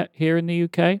likely to get here in the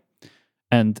UK.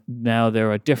 And now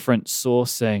there are different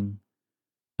sourcing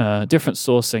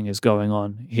is going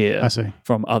on here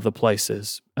from other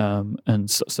places. And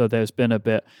so there's been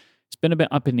it's been a bit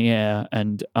up in the air,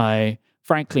 and I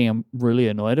frankly am really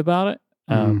annoyed about it.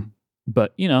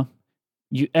 But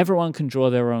everyone can draw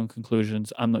their own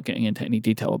conclusions. I'm not getting into any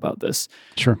detail about this.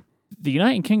 Sure. The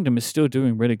United Kingdom is still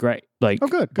doing really great. Like,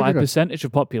 good, by percentage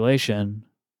of population,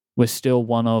 we're still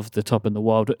one of the top in the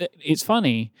world. It's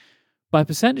funny, by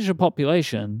percentage of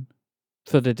population,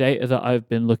 for the data that I've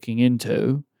been looking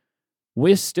into,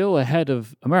 we're still ahead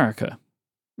of America.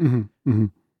 Mm-hmm. Mm-hmm.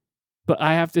 But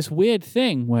I have this weird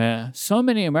thing where so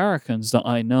many Americans that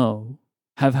I know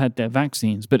have had their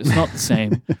vaccines, but it's not the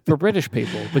same for British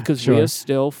people, because we are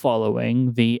still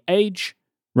following the age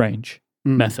range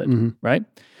method, right?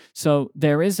 So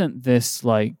there isn't this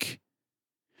like,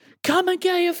 come and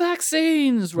get your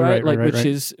vaccines, right? Which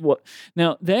is what.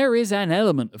 Now, there is an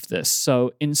element of this.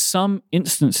 So in some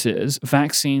instances,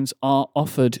 vaccines are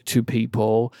offered to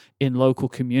people in local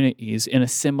communities in a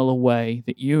similar way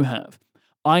that you have.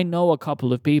 I know a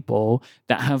couple of people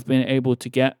that have been able to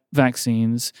get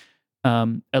vaccines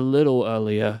a little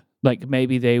earlier. Like,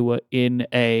 maybe they were in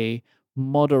a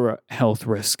moderate health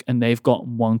risk and they've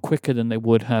gotten one quicker than they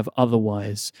would have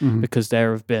otherwise, because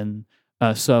there have been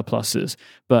surpluses.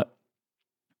 But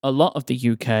a lot of the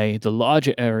UK, the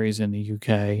larger areas in the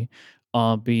UK,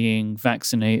 are being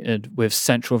vaccinated with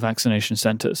central vaccination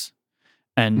centers.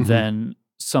 And then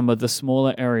some of the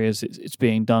smaller areas, it's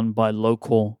being done by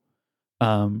local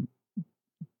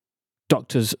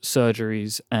doctors,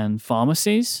 surgeries, and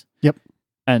pharmacies. Yep.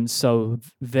 And so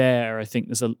there, I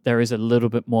think there is a little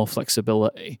bit more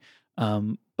flexibility.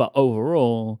 But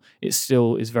overall, it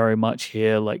still is very much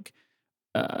here. Like,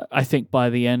 I think by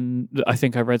the end, I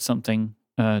think I read something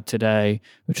today,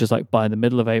 which is like by the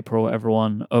middle of April,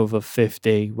 everyone over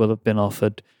 50 will have been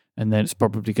offered, and then it's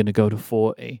probably going to go to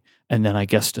 40, and then I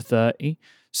guess to 30.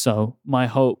 So my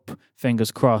hope,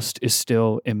 fingers crossed, is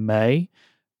still in May.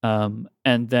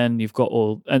 And then you've got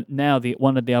and now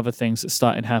one of the other things that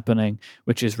started happening,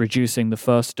 which is reducing the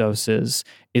first doses,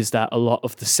 is that a lot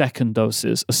of the second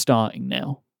doses are starting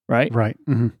now, right? Right.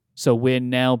 Mm-hmm. So we're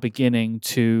now beginning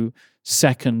to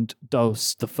second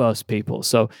dose the first people.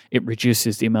 So it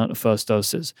reduces the amount of first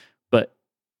doses. But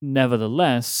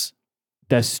nevertheless,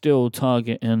 they're still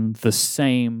targeting the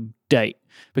same date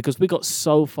because we got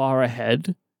so far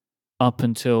ahead up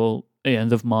until the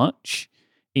end of March,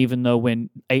 even though when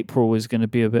April is going to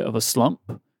be a bit of a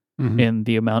slump in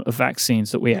the amount of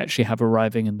vaccines that we actually have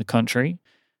arriving in the country,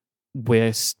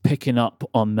 we're picking up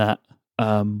on that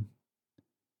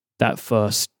that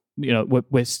first,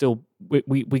 we're still,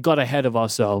 we got ahead of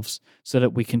ourselves so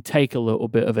that we can take a little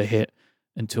bit of a hit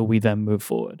until we then move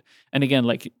forward. And again,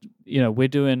 we're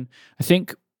doing, I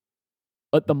think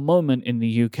at the moment in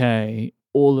the UK,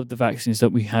 all of the vaccines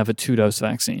that we have are 2-dose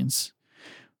vaccines.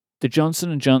 The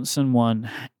Johnson & Johnson one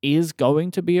is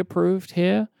going to be approved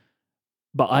here,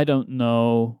 but I don't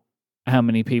know how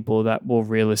many people that will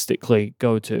realistically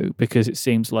go to because it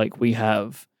seems like we've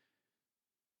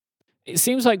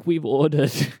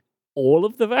ordered all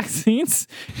of the vaccines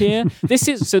here.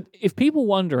 So if people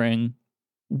wondering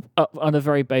on a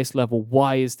very base level,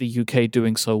 why is the UK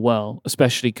doing so well,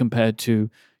 especially compared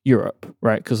to Europe,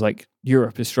 right? Because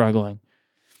Europe is struggling.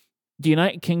 The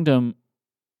United Kingdom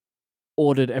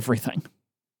ordered everything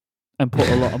and put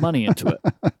a lot of money into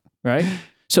it, right?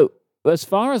 So as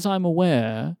far as I'm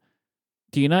aware,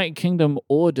 the United Kingdom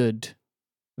ordered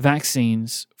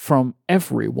vaccines from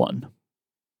everyone,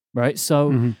 right?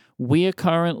 So we are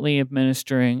currently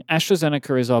administering,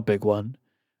 AstraZeneca is our big one,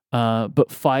 but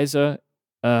Pfizer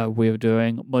we're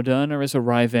doing, Moderna is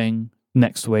arriving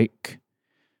next week.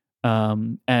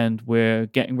 And we're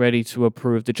getting ready to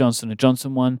approve the Johnson &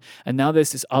 Johnson one. And now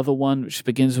there's this other one, which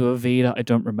begins with a V that I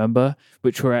don't remember,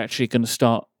 which we're actually going to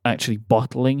start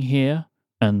bottling here.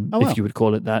 And if you would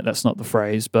call it that, that's not the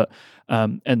phrase, but,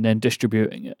 and then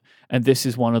distributing it. And this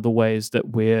is one of the ways that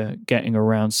we're getting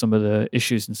around some of the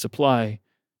issues in supply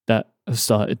that have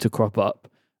started to crop up,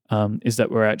 is that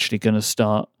we're actually going to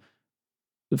start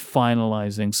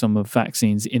finalizing some of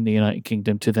vaccines in the United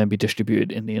Kingdom to then be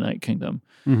distributed in the United Kingdom.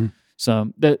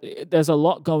 So there's a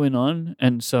lot going on,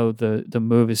 and so the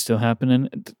move is still happening.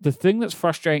 The thing that's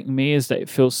frustrating me is that it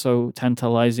feels so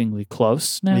tantalizingly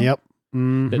close now. Yep.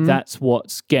 That's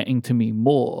what's getting to me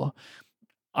more.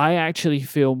 I actually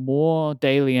feel more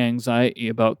daily anxiety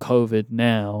about COVID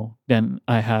now than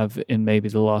I have in maybe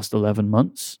the last 11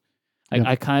 months.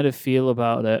 I kind of feel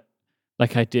about it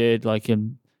like I did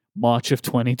in March of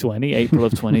 2020, April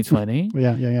of 2020.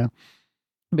 Yeah.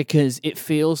 Because it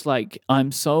feels like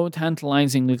I'm so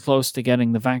tantalizingly close to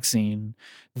getting the vaccine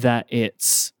that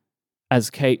it's, as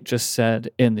Kate just said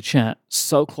in the chat,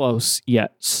 so close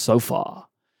yet so far.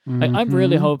 I'm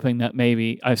really hoping that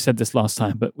maybe, I've said this last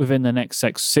time, but within the next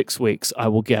 6 weeks, I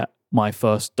will get my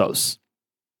first dose.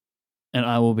 And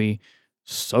I will be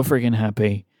so freaking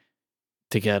happy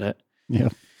to get it. Yeah.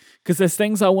 Because there's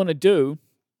things I want to do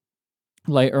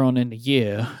later on in the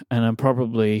year, and I'm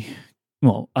probably,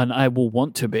 and I will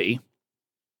want to be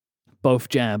both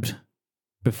jabbed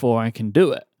before I can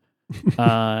do it.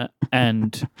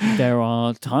 And there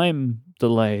are time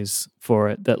delays for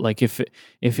it that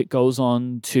if it goes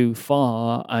on too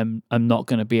far, I'm not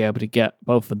going to be able to get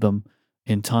both of them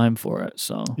in time for it.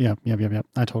 So yeah.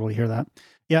 I totally hear that.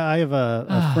 Yeah, I have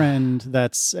a friend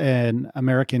that's an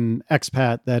American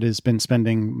expat that has been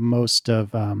spending most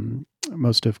of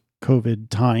COVID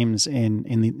times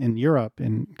in Europe,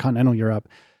 in continental Europe.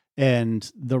 And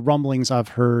the rumblings I've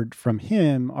heard from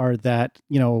him are that,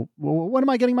 when am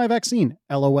I getting my vaccine?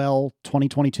 LOL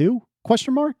 2022?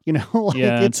 Question mark?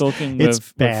 Yeah, talking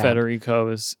with Federico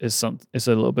is a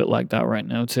little bit like that right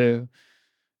now too.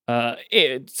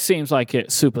 It seems like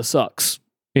it super sucks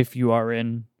if you are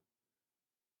in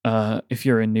if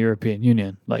you're in the European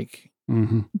Union.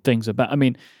 Things about,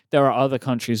 there are other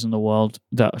countries in the world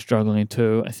that are struggling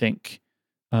too. I think,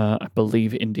 I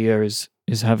believe India is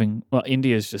having,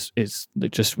 India is just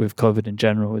with COVID in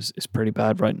general is pretty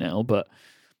bad right now, but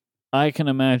I can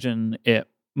imagine it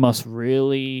must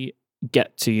really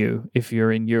get to you if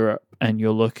you're in Europe and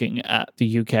you're looking at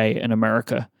the UK and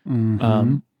America,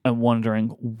 and wondering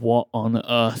what on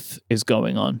earth is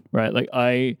going on, right?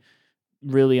 I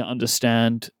really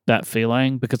understand that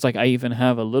feeling because I even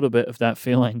have a little bit of that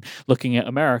feeling looking at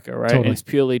America, right? Totally. It's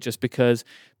purely just because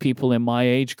people in my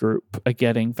age group are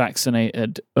getting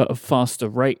vaccinated at a faster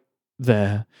rate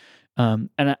there. And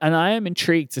I am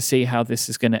intrigued to see how this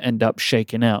is going to end up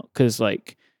shaking out, because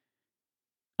like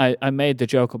I made the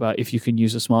joke about if you can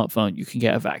use a smartphone, you can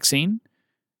get a vaccine.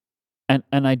 And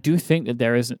I do think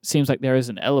that seems like there is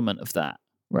an element of that,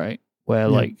 right? Where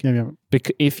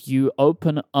if you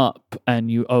open up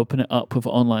and you open it up with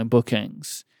online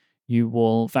bookings, you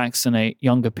will vaccinate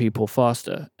younger people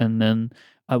faster. And then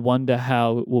I wonder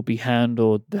how it will be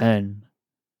handled then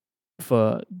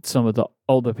for some of the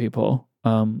older people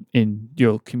in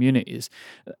your communities.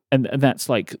 And that's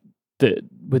like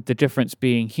with the difference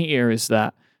being here is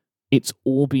that it's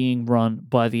all being run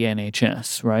by the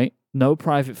NHS, right? No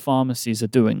private pharmacies are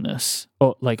doing this.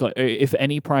 Or like if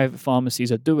any private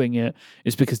pharmacies are doing it,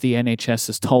 it's because the NHS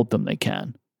has told them they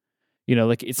can. You know,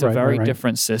 like it's a very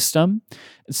different system.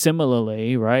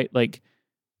 Similarly, right? Like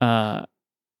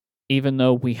even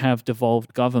though we have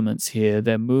devolved governments here,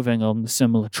 they're moving on the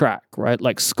similar track, right?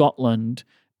 Like Scotland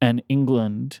and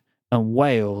England and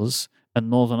Wales and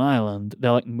Northern Ireland,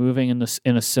 they're like moving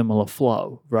in a similar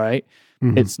flow, right?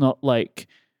 Mm-hmm. It's not like,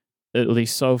 at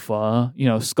least so far, you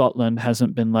know, Scotland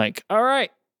hasn't been like, all right,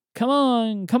 come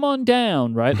on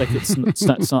down, right? Like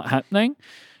that's not happening.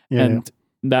 Yeah, and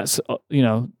that's, you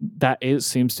know,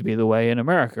 seems to be the way in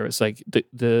America. It's like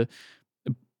the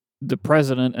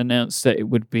president announced that it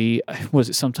would be, was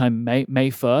it sometime May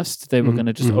 1st, they were going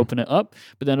to just open it up,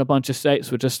 but then a bunch of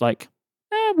states were just like,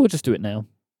 we'll just do it now.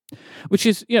 Which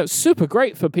is, you know, super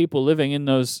great for people living in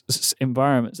those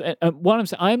environments. And what I'm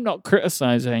saying, I'm not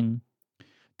criticizing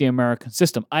the American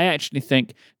system. I actually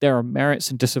think there are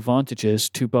merits and disadvantages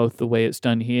to both the way it's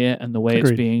done here and the way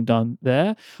it's being done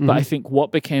there. Mm-hmm. But I think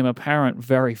what became apparent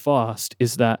very fast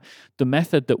is that the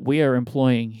method that we are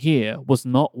employing here was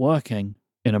not working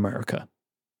in America.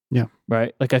 Yeah.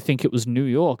 Right? Like I think it was New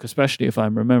York, especially if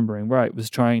I'm remembering right, was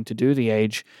trying to do the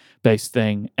age-based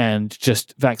thing, and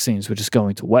just vaccines were just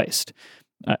going to waste.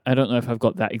 I don't know if I've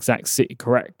got that exact city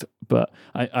correct, but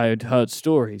I had heard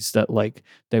stories that like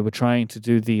they were trying to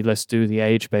do let's do the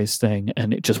age-based thing,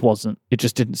 and it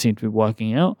just didn't seem to be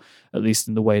working out, at least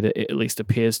in the way that it at least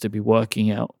appears to be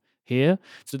working out here.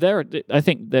 So I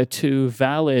think they're two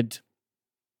valid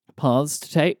paths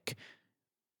to take,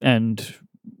 and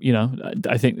you know,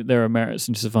 I think that there are merits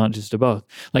and disadvantages to both.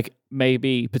 Like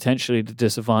maybe potentially the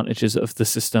disadvantages of the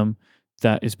system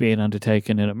that is being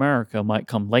undertaken in America might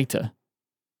come later,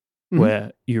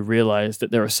 where you realize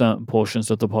that there are certain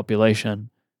portions of the population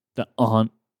that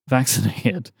aren't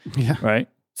vaccinated. Yeah. Right?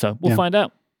 So we'll find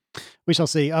out. We shall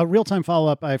see. Real-time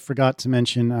follow-up, I forgot to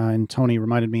mention, and Tony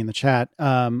reminded me in the chat.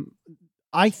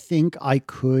 I think I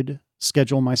could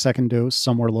schedule my second dose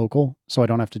somewhere local, so I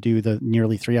don't have to do the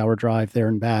nearly 3-hour drive there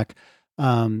and back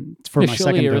for my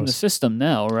second you're dose. In the system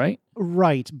now, right?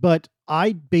 Right, but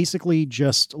I basically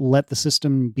just let the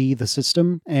system be the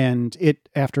system, and it,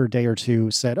 after a day or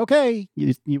two, said, okay,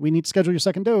 we need to schedule your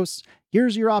second dose.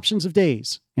 Here's your options of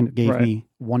days. And it gave me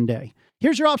 1 day.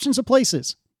 Here's your options of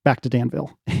places. Back to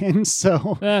Danville. And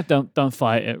so... don't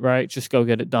fight it, right? Just go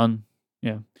get it done.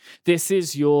 Yeah. This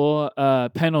is your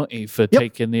penalty for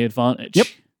taking the advantage. Yep.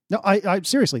 No, I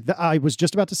seriously, I was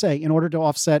just about to say, in order to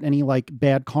offset any like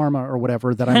bad karma or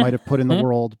whatever that I might have put in the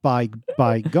world by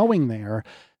going there,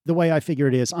 the way I figure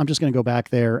it is, I'm just going to go back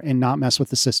there and not mess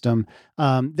with the system.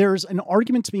 There's an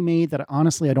argument to be made that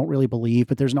honestly I don't really believe,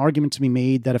 but there's an argument to be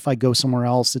made that if I go somewhere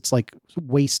else, it's like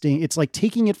wasting, it's like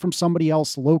taking it from somebody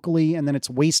else locally and then it's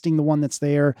wasting the one that's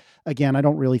there. Again, I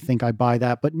don't really think I buy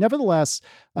that, but nevertheless,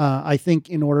 I think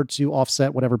in order to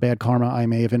offset whatever bad karma I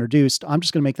may have introduced, I'm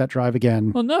just going to make that drive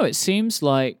again. Well, no, it seems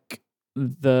like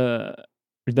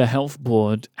the health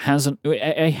board have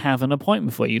an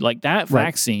appointment for you. Like that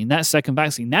vaccine, that second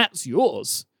vaccine, that's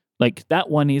yours. Like that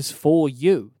one is for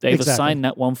you. They've assigned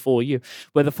that one for you.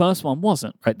 Where the first one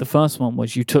wasn't, right? The first one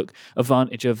was you took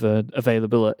advantage of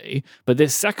availability, but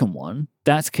this second one,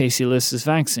 that's Casey List's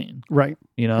vaccine. Right.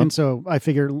 You know? And so I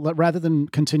figure rather than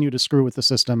continue to screw with the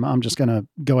system, I'm just going to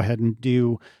go ahead and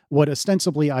do what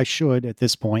ostensibly I should at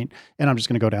this point, and I'm just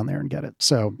going to go down there and get it.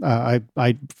 So I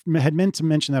had meant to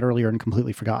mention that earlier and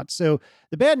completely forgot. So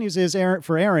the bad news is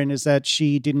for Erin is that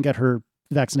she didn't get her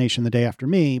vaccination the day after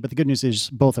me, but the good news is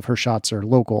both of her shots are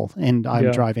local, and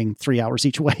I'm driving 3 hours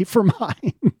each way for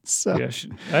mine. So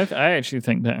I actually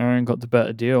think that Erin got the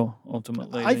better deal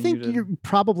ultimately. I think you're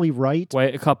probably right.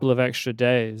 Wait a couple of extra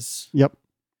days. Yep.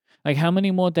 Like how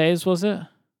many more days was it?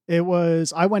 It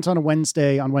was, I went on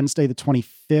Wednesday the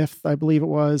 25th, I believe it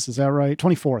was. Is that right?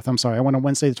 24th. I'm sorry. I went on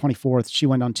Wednesday the 24th. She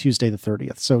went on Tuesday the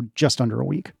 30th. So just under a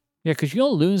week. Yeah. Cause you're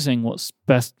losing what's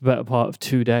better part of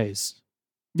 2 days.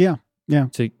 Yeah.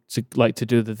 to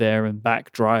do the there and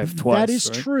back drive twice. That is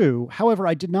true. However,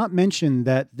 I did not mention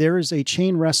that there is a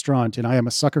chain restaurant, and I am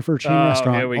a sucker for a chain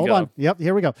restaurant. Here we Hold go. on. Yep,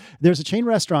 here we go. There's a chain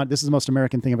restaurant. This is the most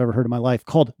American thing I've ever heard in my life,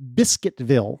 called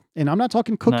Biscuitville. And I'm not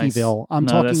talking Cookieville. I'm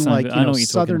talking like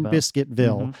Southern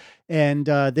Biscuitville. Mm-hmm. And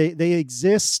they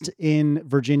exist in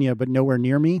Virginia, but nowhere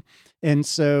near me. And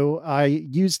so I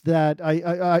used that.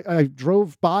 I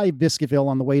drove by Biscuitville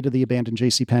on the way to the abandoned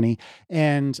JCPenney,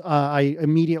 and I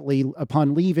immediately,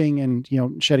 upon leaving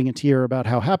and shedding a tear about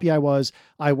how happy I was,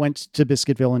 I went to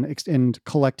Biscuitville and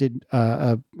collected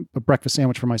a breakfast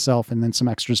sandwich for myself and then some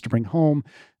extras to bring home.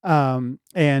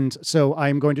 And so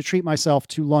I'm going to treat myself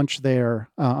to lunch there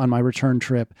on my return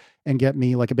trip and get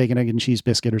me like a bacon, egg, and cheese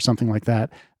biscuit or something like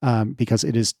that, because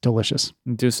it is delicious.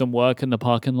 Do some work in the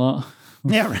parking lot.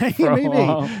 Yeah, right.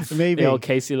 Maybe the old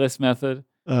Casey List method.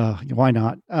 Why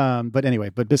not? But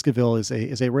anyway, Biscuitville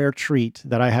is a rare treat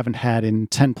that I haven't had in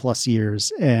 10 plus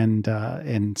years, and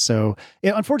so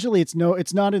unfortunately, it's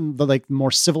not in the like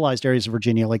more civilized areas of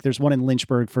Virginia. Like there's one in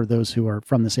Lynchburg for those who are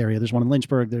from this area. There's one in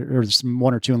Lynchburg. There's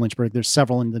one or two in Lynchburg. There's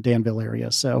several in the Danville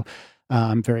area. So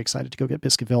I'm very excited to go get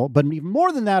Biscuitville. But even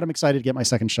more than that, I'm excited to get my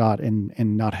second shot and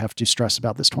not have to stress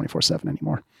about this 24/7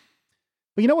 anymore.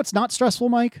 But you know what's not stressful,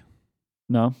 Mike?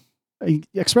 No.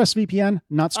 ExpressVPN,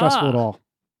 not stressful at all.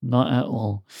 Not at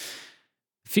all.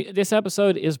 This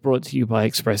episode is brought to you by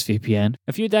ExpressVPN.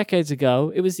 A few decades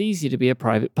ago, it was easy to be a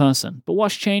private person. But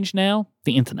what's changed now?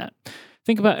 The internet.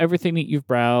 Think about everything that you've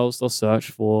browsed or searched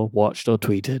for, watched or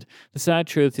tweeted. The sad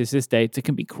truth is this data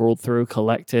can be crawled through,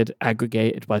 collected,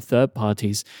 aggregated by third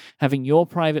parties. Having your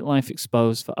private life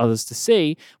exposed for others to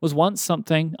see was once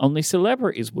something only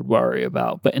celebrities would worry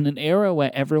about. But in an era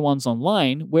where everyone's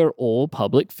online, we're all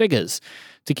public figures.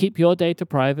 To keep your data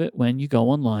private when you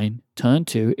go online, turn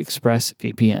to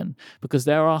ExpressVPN, because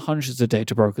there are hundreds of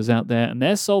data brokers out there and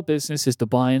their sole business is to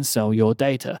buy and sell your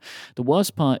data. The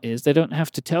worst part is they don't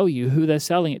have to tell you who they're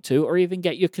selling it to or even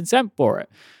get your consent for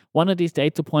it. One of these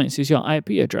data points is your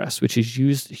IP address, which is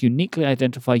used to uniquely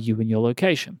identify you and your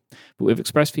location. But with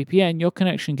ExpressVPN, your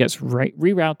connection gets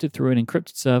rerouted through an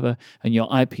encrypted server and your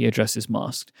IP address is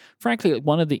masked. Frankly,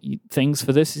 one of the things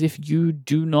for this is if you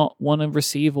do not want to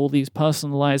receive all these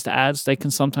personalized ads, they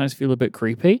can sometimes feel a bit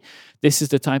creepy. This is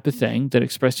the type of thing that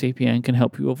ExpressVPN can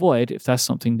help you avoid if that's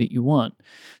something that you want.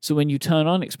 So when you turn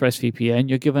on ExpressVPN,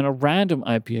 you're given a random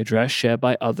IP address shared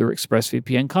by other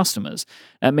ExpressVPN customers.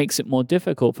 That makes it more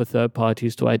difficult for third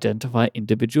parties to identify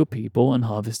individual people and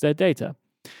harvest their data.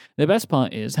 The best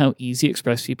part is how easy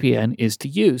ExpressVPN is to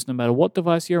use. No matter what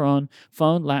device you're on,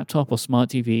 phone, laptop, or smart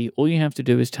TV, all you have to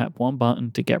do is tap one button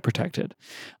to get protected.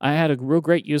 I had a real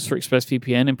great use for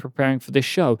ExpressVPN in preparing for this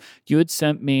show. You had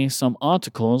sent me some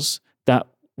articles that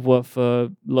were for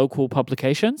local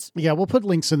publications. Yeah, we'll put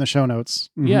links in the show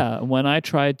notes. Mm-hmm. Yeah, when I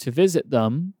tried to visit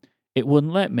them, it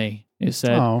wouldn't let me. It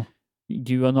said,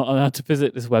 you are not allowed to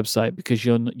visit this website because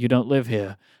you don't live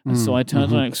here. And so I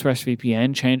turned on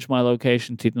ExpressVPN, changed my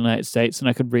location to the United States, and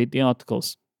I could read the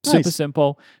articles. Nice. Super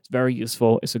simple. It's very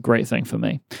useful. It's a great thing for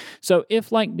me. So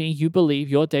if, like me, you believe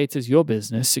your data is your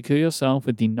business, secure yourself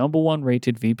with the #1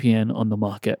 rated VPN on the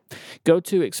market. Go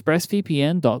to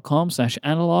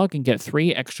expressvpn.com/analog and get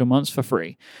 3 extra months for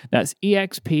free. That's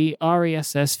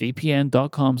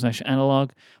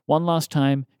expressvpn.com/analog. One last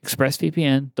time,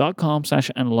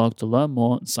 expressvpn.com/analog to learn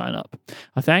more and sign up.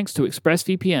 Our thanks to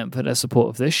ExpressVPN for their support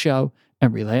of this show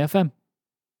and Relay FM.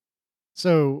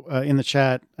 So in the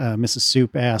chat, Mrs.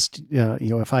 Soup asked,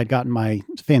 if I'd gotten my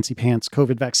fancy pants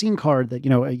COVID vaccine card that,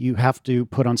 you have to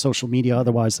put on social media.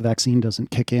 Otherwise, the vaccine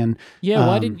doesn't kick in. Yeah.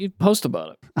 Why didn't you post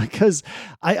about it? Because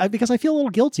I feel a little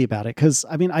guilty about it. Because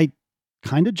I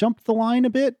kind of jumped the line a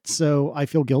bit. So I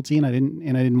feel guilty and I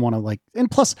didn't want to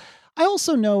and plus I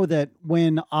also know that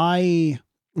when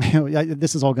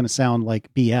this is all going to sound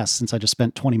like BS since I just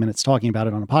spent 20 minutes talking about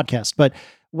it on a podcast, but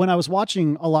when I was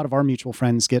watching a lot of our mutual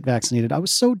friends get vaccinated, I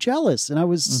was so jealous and I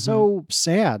was so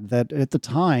sad that at the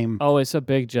time. Oh, it's a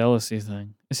big jealousy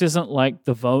thing. This isn't like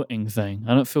the voting thing.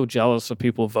 I don't feel jealous of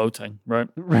people voting, right?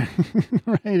 Right,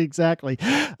 exactly.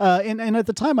 And at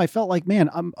the time I felt like, man,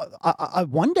 I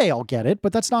one day I'll get it,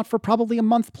 but that's not for probably a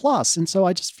month plus. And so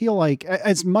I just feel like,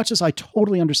 as much as I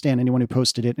totally understand anyone who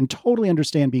posted it and totally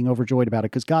understand being overjoyed about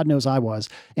it, because God knows I was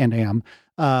and am,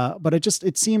 but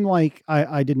it seemed like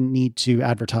I didn't need to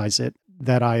advertise it,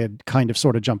 that I had kind of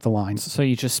sort of jumped the line. So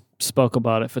you just spoke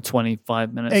about it for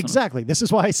 25 minutes. Exactly. This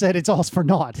is why I said it's all for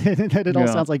naught. It all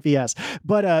sounds like BS.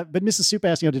 But Mrs. Soup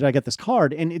asked, did I get this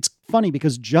card? And it's funny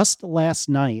because just last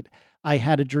night I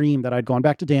had a dream that I'd gone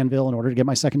back to Danville in order to get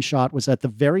my second shot, was at the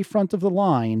very front of the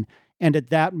line. And at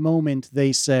that moment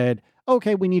they said,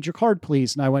 okay, we need your card,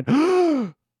 please. And I went,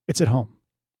 it's at home.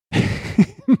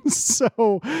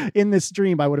 So in this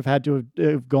dream, I would have had to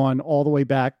have gone all the way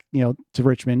back, to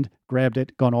Richmond, grabbed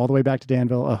it, gone all the way back to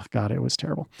Danville. Oh God, it was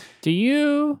terrible. Do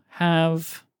you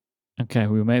have, okay,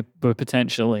 we're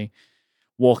potentially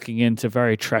walking into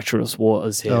very treacherous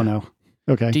waters here. Oh no.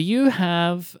 Okay. Do you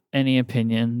have any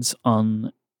opinions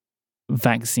on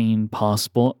vaccine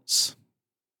passports?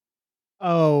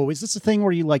 Oh, is this a thing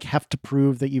where you have to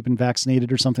prove that you've been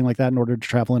vaccinated or something like that in order to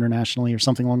travel internationally or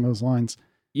something along those lines?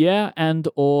 Yeah,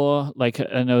 or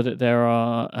I know that there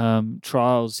are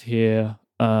trials here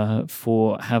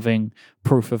for having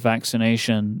proof of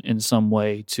vaccination in some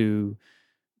way to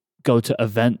go to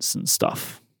events and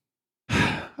stuff.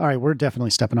 All right, we're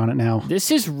definitely stepping on it now.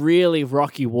 This is really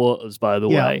rocky waters, by the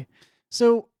way.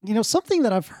 So, something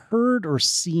that I've heard or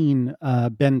seen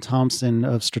Ben Thompson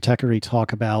of Stratechery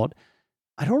talk about,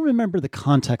 I don't remember the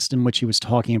context in which he was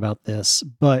talking about this,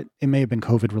 but it may have been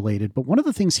COVID related. But one of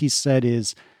the things he said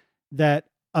is that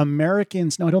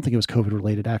Americans, no, I don't think it was COVID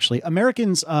related, actually.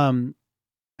 Americans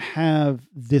have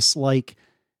this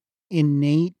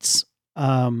innate,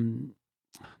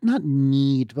 not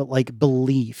need, but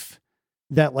belief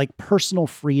that personal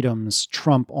freedoms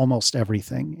trump almost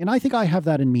everything. And I think I have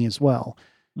that in me as well.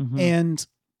 Mm-hmm. And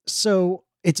so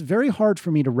it's very hard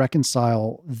for me to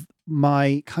reconcile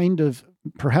my kind of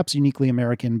perhaps uniquely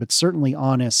American, but certainly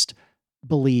honest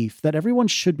belief that everyone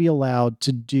should be allowed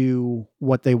to do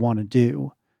what they want to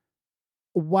do,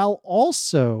 while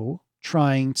also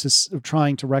trying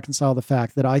to reconcile the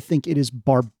fact that I think it is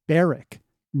barbaric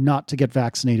not to get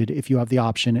vaccinated if you have the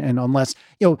option. And unless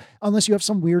you have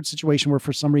some weird situation where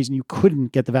for some reason you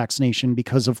couldn't get the vaccination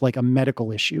because of a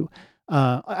medical issue.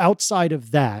 Outside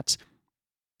of that,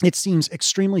 it seems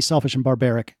extremely selfish and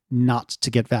barbaric not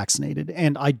to get vaccinated.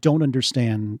 And I don't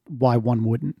understand why one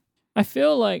wouldn't. I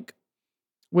feel like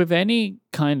with any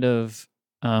kind of,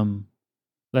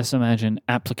 let's imagine,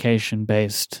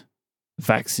 application-based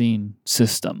vaccine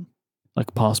system, like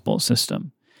a passport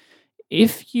system,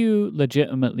 if you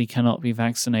legitimately cannot be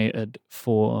vaccinated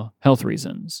for health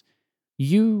reasons,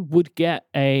 you would get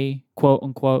a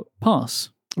quote-unquote pass.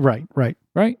 Right.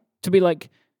 To be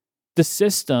the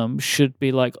system should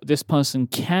be this person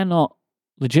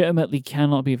legitimately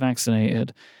cannot be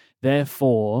vaccinated,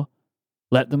 therefore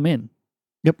let them in.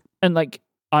 Yep. And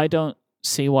I don't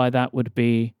see why that would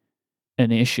be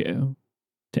an issue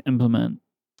to implement.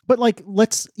 But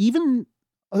let's even,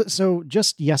 so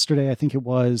just yesterday, I think it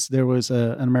was, there was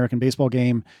an American baseball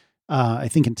game, I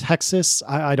think in Texas.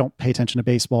 I don't pay attention to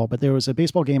baseball, but there was a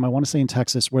baseball game, I want to say in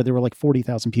Texas, where there were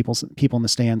 40,000 people in the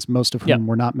stands, most of whom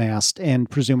were not masked, and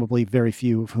presumably very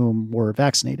few of whom were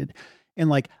vaccinated. And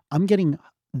I'm getting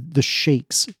the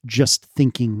shakes just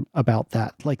thinking about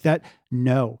that.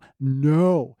 No,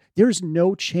 there's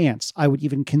no chance I would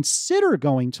even consider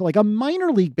going to a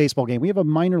minor league baseball game. We have a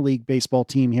minor league baseball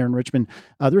team here in Richmond,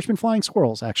 the Richmond Flying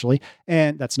Squirrels, actually.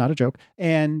 And that's not a joke.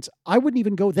 And I wouldn't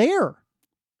even go there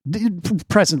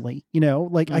presently,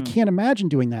 I can't imagine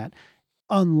doing that.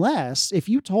 Unless if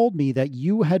you told me that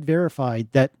you had verified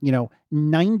that,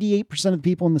 98% of the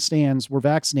people in the stands were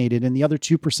vaccinated and the other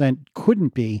 2%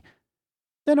 couldn't be,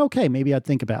 then okay, maybe I'd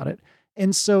think about it.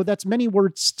 And so that's many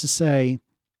words to say,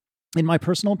 in my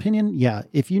personal opinion, yeah,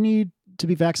 if you need to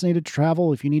be vaccinated to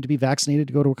travel, if you need to be vaccinated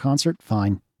to go to a concert,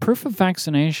 fine. Proof of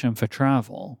vaccination for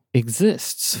travel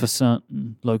exists for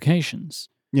certain locations.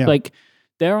 Yeah.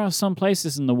 There are some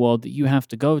places in the world that you have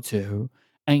to go to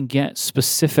and get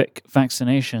specific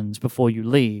vaccinations before you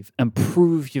leave and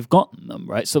prove you've gotten them,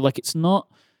 right? So it's not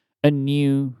a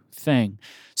new thing.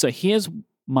 So here's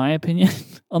my opinion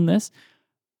on this.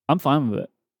 I'm fine with it.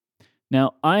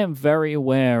 Now, I am very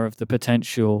aware of the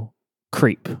potential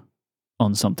creep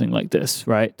on something like this,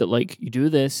 right? That you do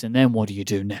this and then what do you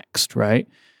do next, right?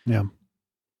 Yeah.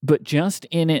 But just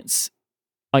in its,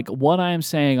 what I am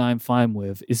saying I'm fine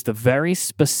with is the very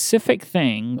specific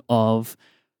thing of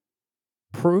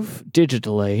proof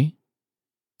digitally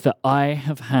that I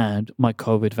have had my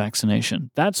COVID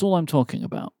vaccination. That's all I'm talking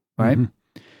about, right?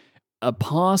 Mm-hmm. A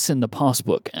pass in the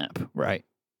Passbook app, right?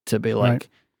 To be right.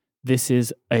 This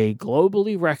is a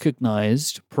globally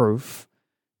recognized proof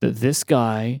that this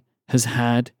guy has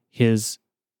had his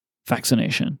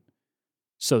vaccination.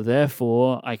 So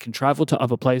therefore, I can travel to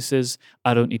other places.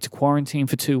 I don't need to quarantine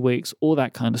for 2 weeks, all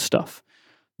that kind of stuff.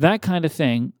 That kind of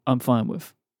thing, I'm fine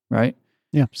with, right?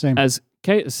 Yeah, same. As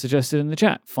Kate has suggested in the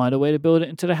chat, find a way to build it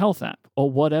into the health app or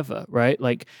whatever, right?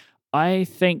 I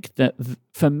think that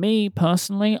for me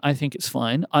personally, I think it's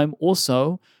fine.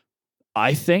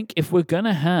 I think if we're going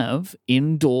to have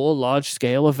indoor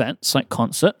large-scale events like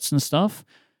concerts and stuff,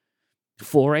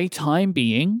 for a time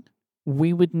being,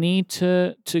 we would need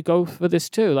to go for this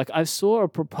too. Like, I saw a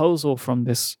proposal from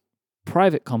this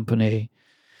private company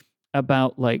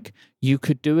about, like, you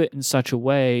could do it in such a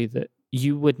way that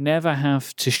you would never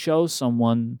have to show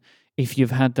someone if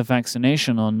you've had the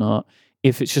vaccination or not,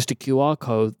 if it's just a QR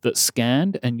code that's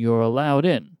scanned and you're allowed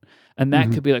in. And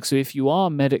that could be like, so if you are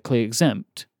medically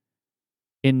exempt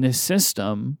in this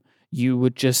system, you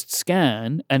would just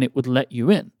scan and it would let you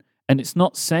in. And it's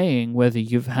not saying whether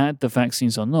you've had the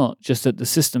vaccines or not, just that the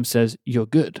system says you're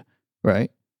good,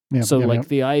 right? Yeah, so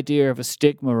the idea of a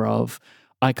stigma of,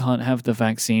 I can't have the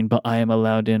vaccine, but I am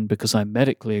allowed in because I'm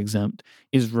medically exempt,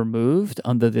 is removed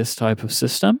under this type of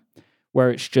system, where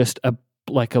it's just a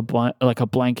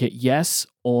blanket yes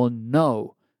or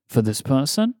no for this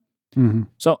person.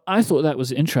 So I thought that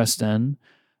was interesting.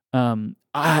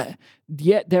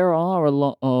 Yet there are a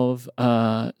lot of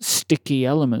sticky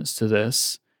elements to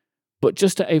this, but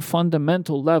just at a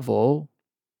fundamental level,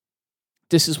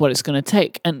 this is what it's going to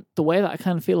take. And the way that I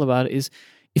kind of feel about it is,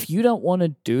 if you don't want to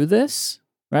do this,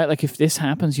 right? Like, if this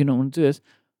happens, you don't want to do this,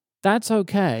 that's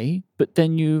okay. But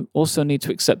then you also need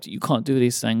to accept that you can't do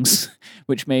these things,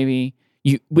 which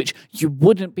you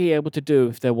wouldn't be able to do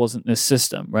if there wasn't this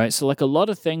system, right? So, like, a lot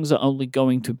of things are only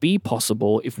going to be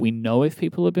possible if we know if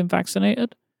people have been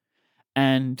vaccinated.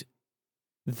 And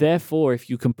therefore, if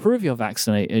you can prove you're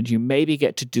vaccinated, you maybe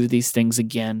get to do these things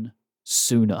again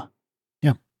sooner.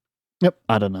 Yeah. Yep.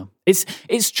 I don't know.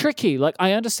 It's tricky. Like,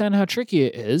 I understand how tricky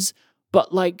it is,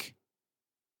 but, like,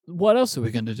 what else are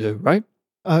we going to do, right?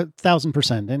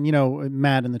 1,000%. And,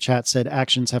 Matt in the chat said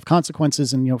actions have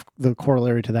consequences. And, the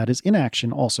corollary to that is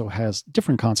inaction also has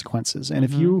different consequences. And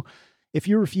if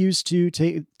you refuse to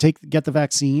get the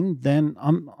vaccine, then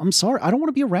I'm sorry. I don't want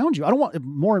to be around you. I don't want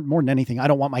more than anything. I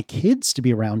don't want my kids to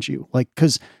be around you. Like,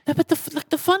 because. Yeah, but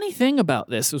the funny thing about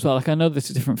this as well, like, I know this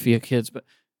is different for your kids, but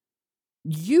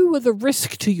you are the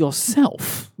risk to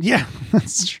yourself. Yeah,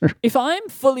 that's true. If I'm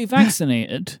fully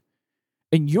vaccinated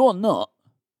and you're not,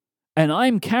 and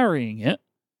I'm carrying it,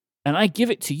 and I give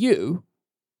it to you,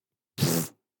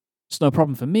 it's no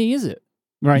problem for me, is it?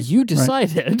 Right. You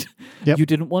decided you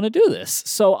didn't want to do this.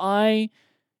 So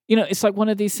it's like one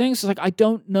of these things. It's like, I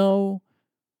don't know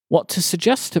what to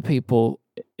suggest to people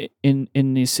in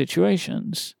these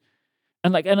situations.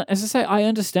 And as I say, I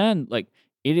understand, like,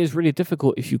 it is really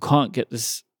difficult if you can't get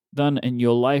this done, and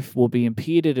your life will be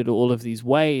impeded in all of these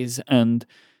ways, and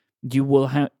you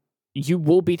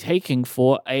will be taking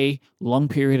for a long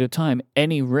period of time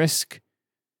any risk.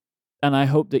 And I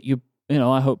hope that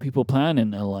I hope people plan in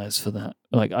their lives for that.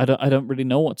 Like, I don't really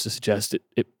know what to suggest.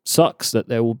 It sucks that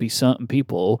there will be certain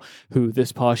people who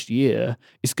this past year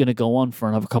is going to go on for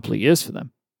another couple of years for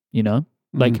them,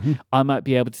 Like, I might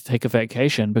be able to take a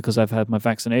vacation because I've had my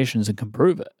vaccinations and can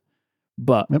prove it.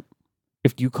 But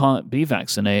if you can't be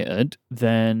vaccinated,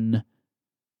 then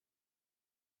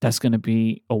that's going to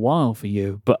be a while for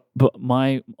you. But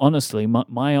my honest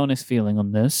feeling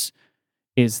on this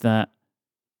is that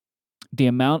the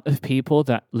amount of people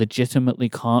that legitimately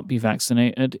can't be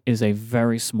vaccinated is a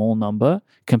very small number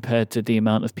compared to the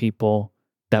amount of people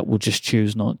that will just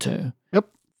choose not to. Yep,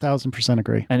 1,000%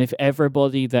 agree. And if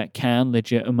everybody that can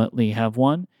legitimately have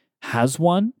one has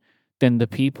one, then the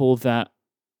people that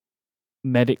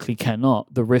medically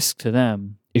cannot, the risk to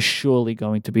them is surely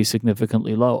going to be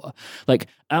significantly lower. Like,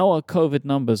 our COVID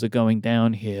numbers are going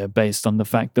down here based on the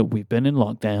fact that we've been in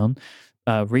lockdown.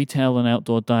 Retail and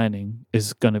outdoor dining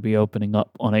is going to be opening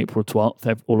up on April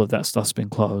 12th. All of that stuff's been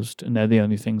closed, and they're the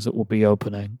only things that will be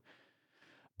opening.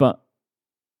 But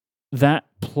that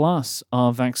plus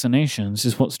our vaccinations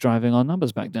is what's driving our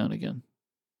numbers back down again.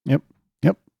 Yep.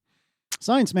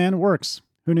 Science, man, it works.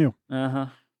 Who knew? Uh-huh.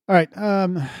 All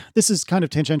right. This is kind of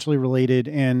tangentially related,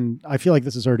 and I feel like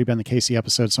this has already been the Casey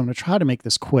episode, so I'm going to try to make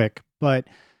this quick. But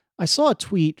I saw a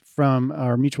tweet from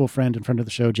our mutual friend and friend of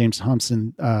the show, James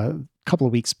Thompson, a couple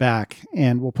of weeks back,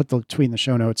 and we'll put the tweet in the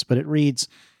show notes, but it reads,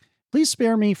 "Please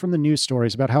spare me from the news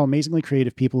stories about how amazingly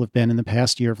creative people have been in the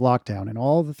past year of lockdown and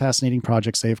all the fascinating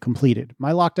projects they have completed.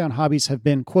 My lockdown hobbies have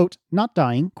been, quote, not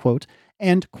dying, quote,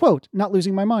 and, quote, not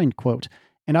losing my mind, quote,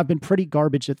 and I've been pretty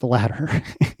garbage at the latter."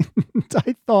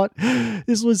 I thought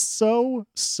this was so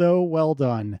well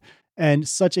done and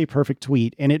such a perfect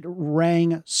tweet. And it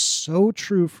rang so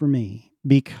true for me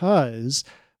because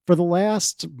for the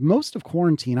most of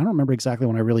quarantine, I don't remember exactly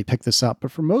when I really picked this up,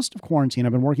 but for most of quarantine,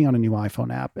 I've been working on a new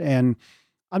iPhone app, and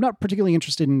I'm not particularly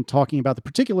interested in talking about the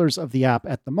particulars of the app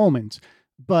at the moment,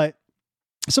 but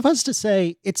suffice to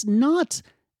say, it's not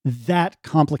that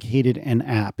complicated an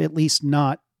app, at least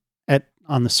not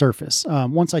on the surface.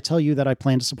 Once I tell you that I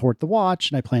plan to support the watch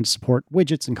and I plan to support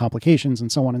widgets and complications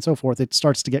and so on and so forth, it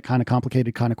starts to get kind of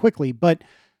complicated kind of quickly. But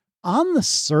on the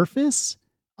surface,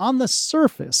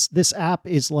 this app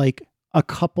is like a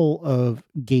couple of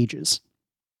gauges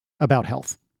about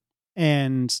health.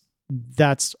 And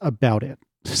that's about it.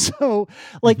 So,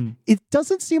 like, it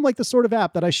doesn't seem like the sort of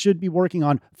app that I should be working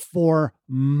on for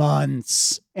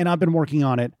months. And I've been working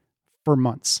on it for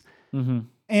months.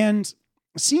 And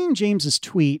seeing James's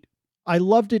tweet, I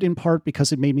loved it in part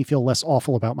because it made me feel less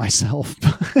awful about myself.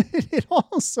 But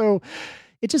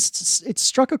it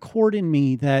struck a chord in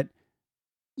me that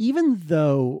even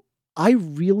though I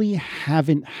really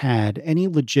haven't had any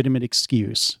legitimate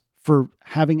excuse for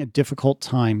having a difficult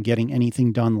time getting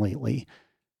anything done lately,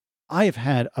 I have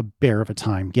had a bear of a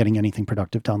time getting anything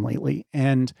productive done lately.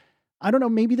 And I don't know,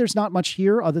 maybe there's not much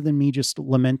here other than me just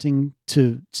lamenting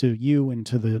to you and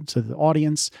to the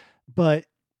audience. But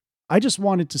I just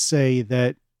wanted to say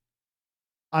that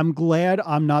I'm glad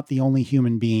I'm not the only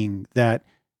human being that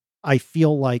I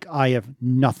feel like I have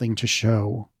nothing to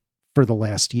show for the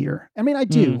last year. I mean, I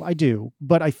do,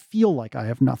 but I feel like I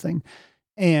have nothing.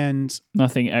 And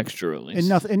nothing extra, at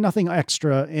least. And nothing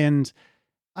extra. And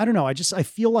I don't know. I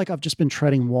feel like I've just been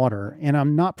treading water, and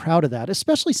I'm not proud of that,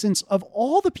 especially since of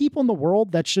all the people in the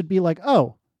world that should be like,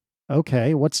 oh,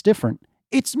 okay, what's different?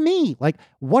 It's me. Like,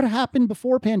 what happened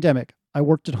before pandemic? I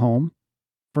worked at home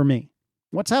for me.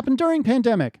 What's happened during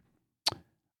pandemic?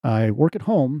 I work at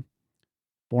home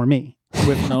for me.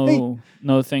 With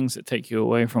no things that take you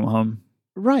away from home.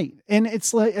 Right. And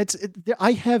it's like,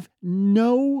 I have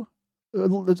no, I'm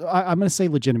going to say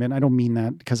legitimate. I don't mean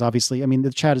that because obviously, I mean,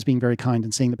 the chat is being very kind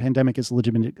and saying the pandemic is a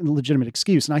legitimate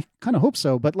excuse. And I kind of hope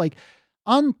so. But like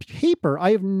on paper,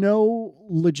 I have no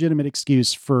legitimate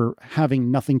excuse for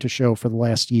having nothing to show for the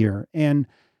last year. And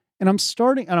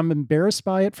I'm embarrassed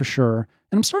by it for sure.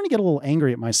 And I'm starting to get a little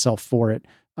angry at myself for it.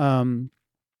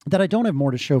 That I don't have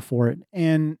more to show for it.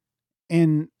 And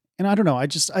I don't know.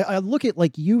 I look at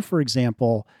like you, for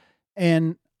example,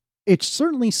 and it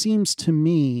certainly seems to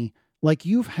me like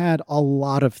you've had a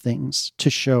lot of things to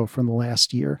show from the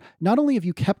last year. Not only have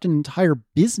you kept an entire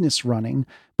business running,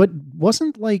 but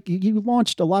wasn't like you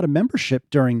launched a lot of membership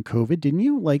during COVID, didn't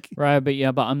you? Like, right. But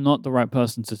I'm not the right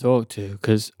person to talk to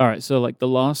because, all right. So like the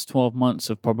last 12 months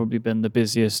have probably been the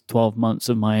busiest 12 months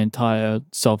of my entire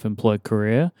self-employed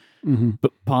career.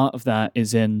 But part of that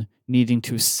is in needing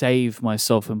to save my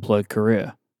self-employed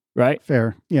career. Right?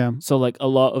 Fair. Yeah. So like a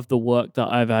lot of the work that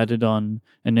I've added on,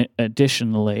 and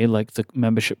additionally, like the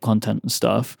membership content and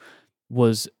stuff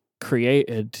was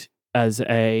created as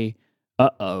a,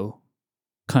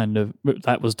 kind of,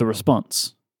 that was the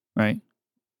response, right?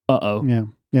 Yeah.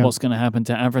 What's going to happen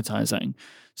to advertising?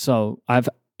 So I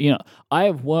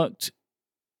have worked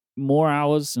more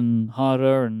hours and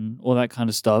harder and all that kind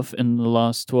of stuff in the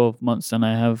last 12 months than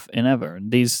I have in ever.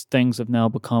 And these things have now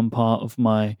become part of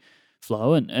my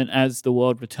flow. And as the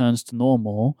world returns to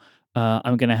normal,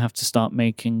 I'm going to have to start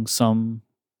making some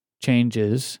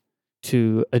changes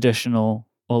to additional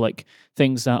or like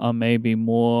things that are maybe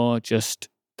more just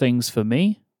things for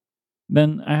me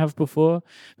than I have before.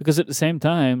 Because at the same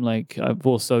time, like I've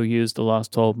also used the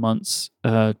last 12 months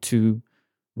to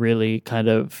really kind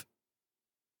of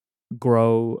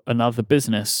grow another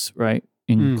business, right?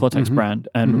 In Cortex brand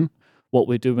and what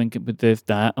we're doing with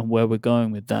that and where we're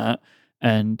going with that.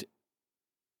 And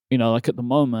like at the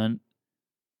moment,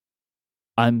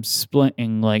 I'm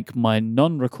splitting like my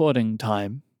non-recording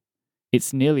time.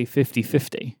 It's nearly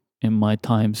 50-50 in my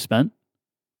time spent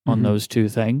on those two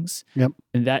things. Yep.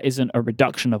 And that isn't a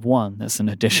reduction of one. That's an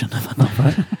addition of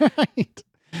another. Right.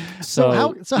 So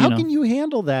how can you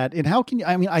handle that? And how can you,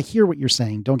 I mean, I hear what you're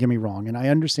saying. Don't get me wrong. And I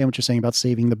understand what you're saying about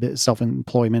saving the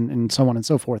self-employment and so on and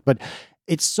so forth. But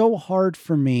it's so hard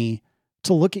for me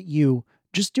to look at you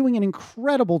just doing an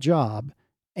incredible job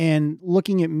and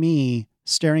looking at me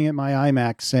staring at my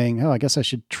iMac saying, oh, I guess I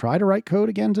should try to write code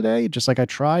again today, just like I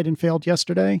tried and failed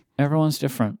yesterday. Everyone's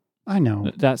different. I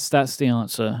know. That's the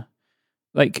answer.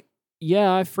 Like,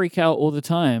 yeah, I freak out all the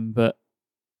time, but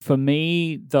for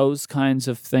me, those kinds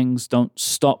of things don't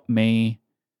stop me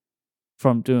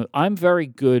from doing. I'm very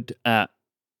good at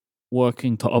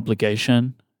working to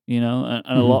obligation, and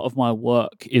a lot of my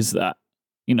work is that,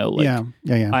 like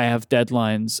I have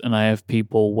deadlines and I have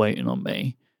people waiting on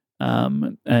me.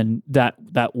 And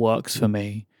that works for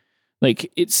me.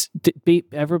 Like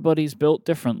everybody's built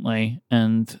differently,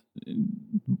 and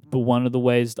one of the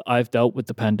ways that I've dealt with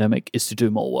the pandemic is to do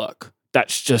more work.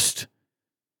 That's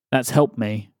helped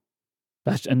me.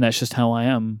 That's just how I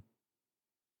am.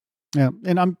 Yeah,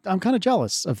 and I'm kind of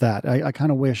jealous of that. I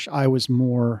kind of wish I was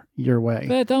more your way.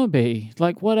 But don't be.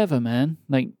 Like, whatever, man.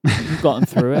 Like, you've gotten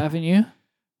through it, haven't you?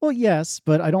 Well, yes,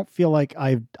 but I don't feel like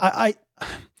I've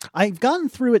gotten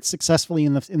through it successfully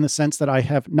in the sense that I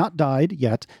have not died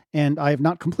yet, and I have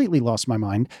not completely lost my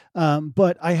mind.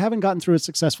 But I haven't gotten through it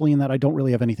successfully in that I don't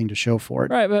really have anything to show for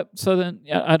it. Right, but so then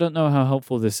I don't know how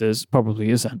helpful this is. Probably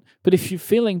isn't. But if you're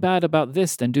feeling bad about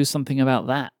this, then do something about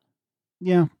that.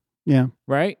 Yeah. Yeah.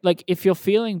 Right? Like if you're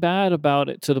feeling bad about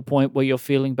it to the point where you're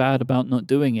feeling bad about not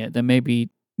doing it, then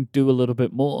maybe do a little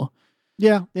bit more.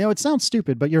 Yeah. It sounds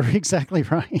stupid, but you're exactly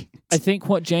right. I think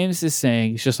what James is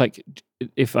saying is just like,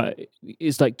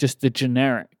 it's like just the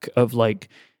generic of like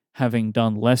having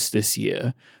done less this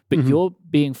year, but you're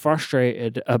being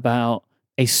frustrated about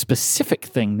a specific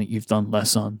thing that you've done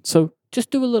less on. So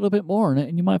just do a little bit more on it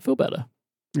and you might feel better.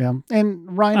 Yeah.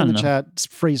 And Ryan in the chat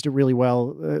phrased it really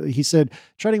well. He said,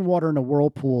 treading water in a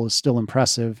whirlpool is still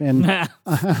impressive. And,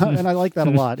 and I like that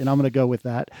a lot. And I'm going to go with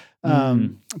that.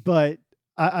 But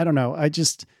I don't know.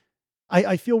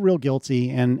 I feel real guilty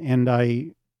and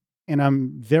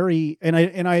I'm very, and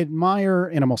I admire,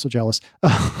 and I'm also jealous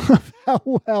of how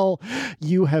well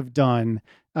you have done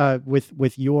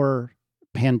with your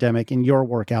pandemic and your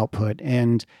work output.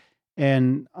 And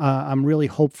I'm really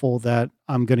hopeful that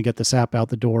I'm going to get this app out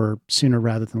the door sooner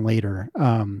rather than later.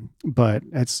 But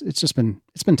it's been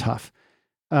tough.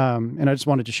 And I just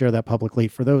wanted to share that publicly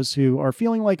for those who are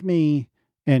feeling like me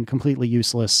and completely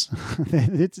useless.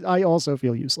 I also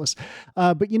feel useless.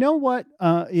 But you know what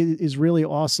is really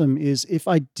awesome is if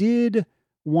I did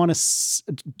want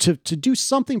to do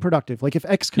something productive, like if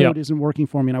Xcode isn't working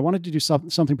for me and I wanted to do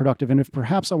something productive, and if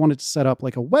perhaps I wanted to set up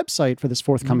like a website for this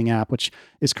forthcoming app, which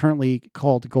is currently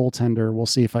called Goaltender. We'll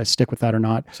see if I stick with that or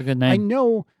not. It's a good name.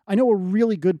 I know a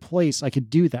really good place I could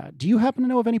do that. Do you happen to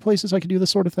know of any places I could do this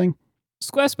sort of thing?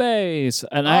 Squarespace.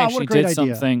 And I actually did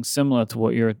something similar to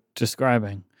what you're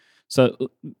describing. So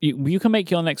you can make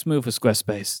your next move with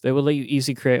Squarespace. They will let you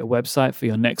easily create a website for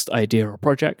your next idea or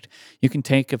project. You can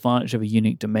take advantage of a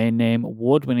unique domain name,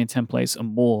 award-winning templates,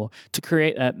 and more to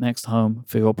create that next home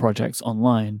for your projects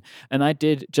online. And I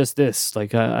did just this.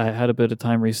 Like I had a bit of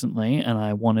time recently, and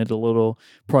I wanted a little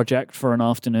project for an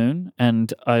afternoon.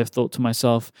 And I thought to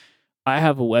myself, I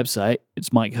have a website. It's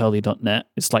mikehurley.net.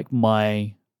 It's like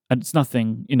and it's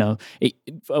nothing,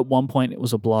 at one point it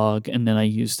was a blog and then I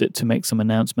used it to make some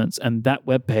announcements. And that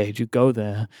webpage, you go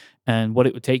there and what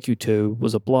it would take you to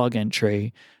was a blog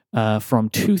entry from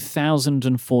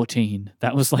 2014.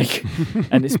 That was like,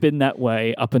 and it's been that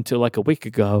way up until like a week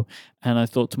ago. And I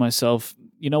thought to myself,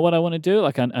 you know what I want to do?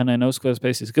 Like, and I know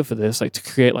Squarespace is good for this, like to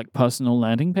create like personal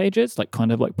landing pages, like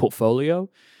kind of like portfolio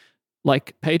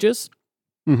like pages.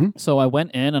 So I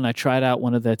went in and I tried out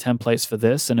one of their templates for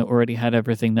this, and it already had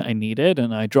everything that I needed.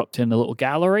 And I dropped in a little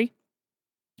gallery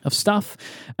of stuff.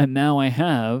 And now I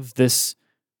have this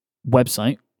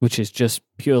website, which is just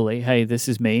purely, hey, this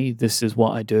is me. This is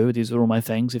what I do. These are all my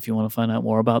things. If you want to find out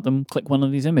more about them, click one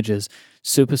of these images.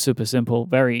 Super, super simple,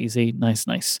 very easy,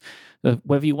 nice.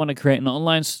 Whether you want to create an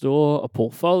online store, a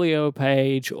portfolio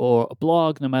page, or a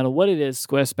blog, no matter what it is,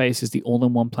 Squarespace is the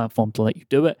all-in-one platform to let you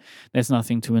do it. There's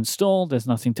nothing to install. There's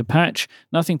nothing to patch,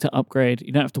 nothing to upgrade.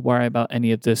 You don't have to worry about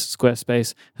any of this.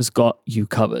 Squarespace has got you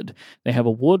covered. They have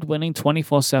award-winning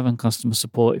 24/7 customer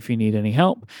support if you need any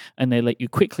help, and they let you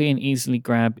quickly and easily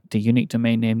grab the unique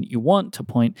domain name that you want to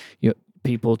point your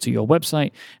people to your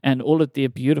website, and all of their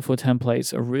beautiful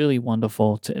templates are really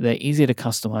wonderful. They're easy to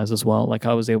customize as well. Like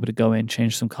I was able to go in,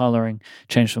 change some coloring,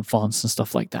 change some fonts and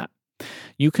stuff like that.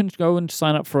 You can go and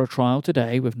sign up for a trial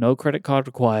today with no credit card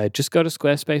required. Just go to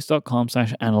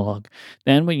squarespace.com/analog.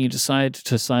 Then when you decide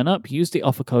to sign up, use the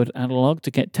offer code analog to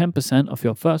get 10% off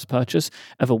your first purchase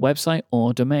of a website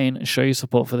or domain and show your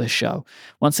support for this show.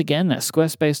 Once again, that's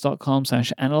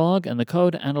squarespace.com/analog and the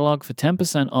code analog for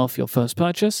 10% off your first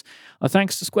purchase. Our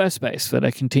thanks to Squarespace for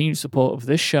their continued support of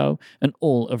this show and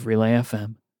all of Relay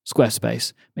FM.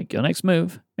 Squarespace, make your next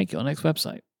move, make your next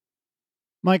website.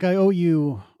 Mike, I owe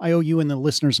you and the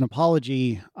listeners an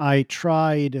apology. I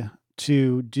tried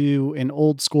to do an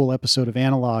old school episode of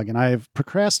Analog, and I've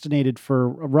procrastinated for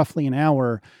roughly an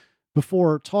hour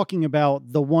before talking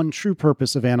about the one true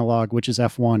purpose of Analog, which is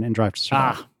F1 and Drive to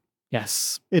Survive.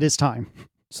 Yes. It is time.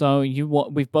 So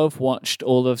we've both watched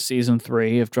all of season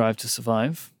 3 of Drive to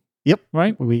Survive. Yep.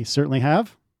 Right? We certainly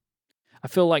have. I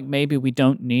feel like maybe we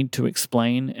don't need to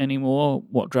explain anymore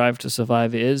what Drive to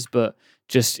Survive is, but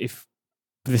just if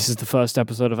this is the first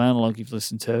episode of Analog you've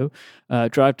listened to,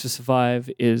 Drive to Survive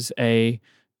is a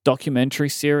documentary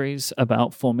series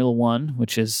about Formula One,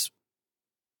 which is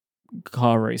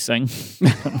car racing,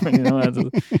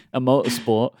 a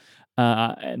motorsport.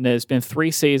 And there's been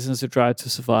 3 seasons of Drive to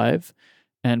Survive.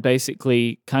 And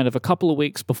basically, kind of a couple of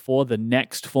weeks before the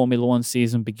next Formula One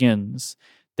season begins,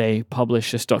 they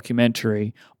publish this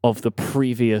documentary of the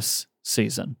previous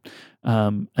season.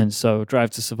 And so Drive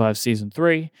to Survive Season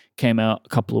 3 came out a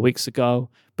couple of weeks ago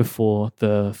before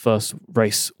the first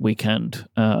race weekend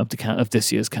of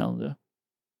this year's calendar.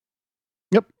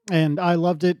 Yep. And I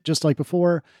loved it just like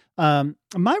before.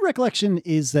 My recollection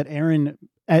is that Aaron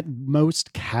at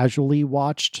most casually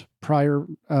watched prior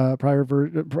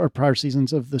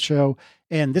seasons of the show.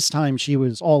 And this time she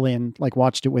was all in, like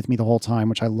watched it with me the whole time,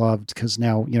 which I loved because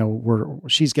now,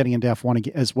 she's getting into F1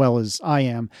 as well as I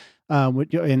am.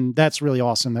 And that's really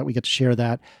awesome that we get to share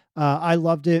that. I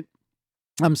loved it.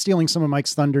 I'm stealing some of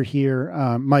Mike's thunder here.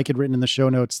 Mike had written in the show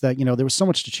notes that, there was so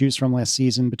much to choose from last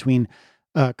season between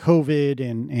COVID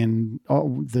and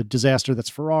all the disaster that's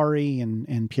Ferrari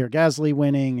and Pierre Gasly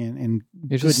winning and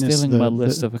you're just stealing my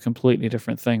list of a completely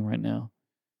different thing right now.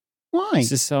 Why?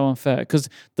 This is so unfair because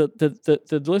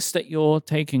the list that you're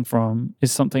taking from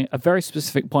is a very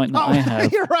specific point that I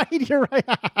have. You're right.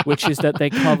 Which is that they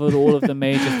covered all of the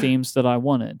major themes that I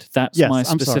wanted. That's my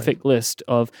specific list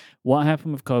of what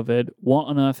happened with COVID, what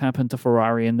on earth happened to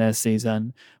Ferrari in their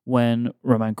season when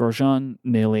Romain Grosjean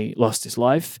nearly lost his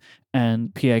life,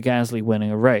 and Pierre Gasly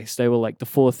winning a race. They were like the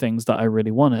 4 things that I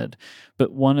really wanted.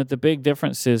 But one of the big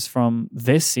differences from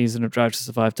this season of Drive to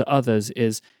Survive to others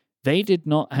is they did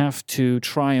not have to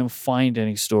try and find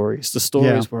any stories. The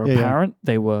stories were apparent.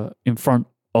 They were in front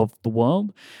of the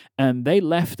world. And they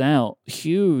left out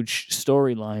huge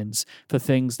storylines for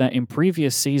things that in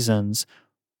previous seasons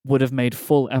would have made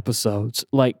full episodes,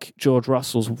 like George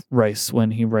Russell's race when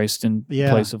he raced in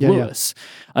place of Lewis.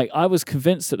 I was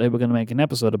convinced that they were going to make an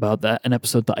episode about that, an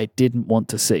episode that I didn't want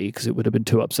to see because it would have been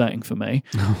too upsetting for me.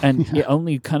 And it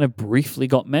only kind of briefly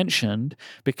got mentioned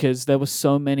because there were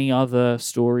so many other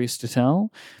stories to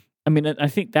tell. I mean, I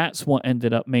think that's what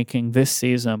ended up making this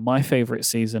season my favorite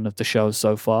season of the show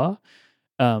so far,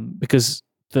 because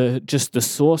the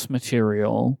source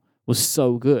material was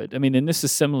so good. I mean, and this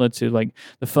is similar to like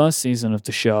the first season of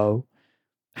the show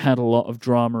had a lot of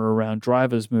drama around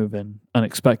drivers moving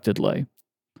unexpectedly.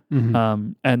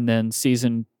 Mm-hmm. And then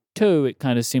season 2, it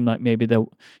kind of seemed like maybe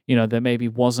there maybe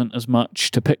wasn't as much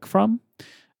to pick from.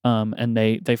 And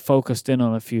they focused in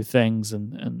on a few things,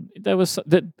 and there was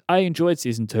that I enjoyed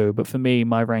season 2, but for me,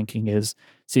 my ranking is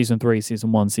season 3,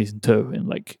 season 1, season 2, and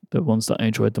like the ones that I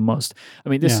enjoyed the most. I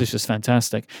mean, this is just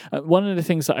fantastic. One of the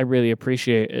things that I really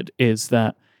appreciated is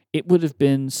that it would have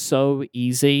been so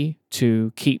easy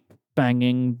to keep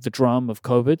banging the drum of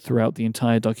COVID throughout the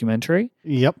entire documentary.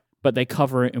 Yep. But they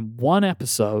cover it in one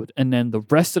episode, and then the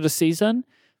rest of the season,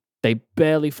 they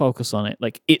barely focus on it.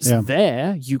 Like, it's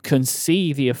there, you can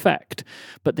see the effect,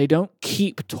 but they don't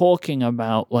keep talking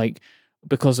about, like,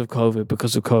 because of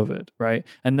COVID, right?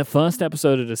 And the first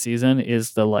episode of the season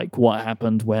is the, like, what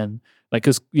happened when, like,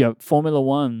 because, Formula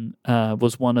One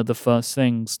was one of the first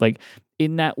things, like,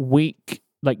 in that week,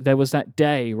 like, there was that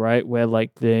day, right, where,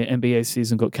 like, the NBA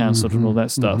season got canceled and all that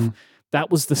stuff. Mm-hmm. That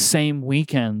was the same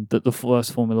weekend that the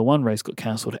first Formula One race got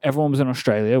cancelled. Everyone was in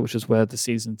Australia, which is where the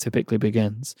season typically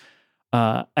begins.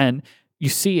 And you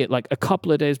see it like a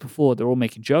couple of days before, they're all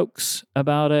making jokes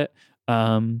about it.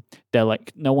 They're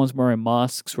like, no one's wearing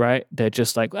masks, right? They're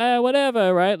just like,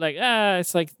 whatever, right? Like,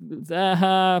 it's like,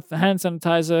 hand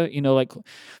sanitizer, like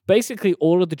basically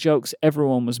all of the jokes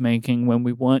everyone was making when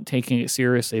we weren't taking it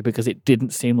seriously because it didn't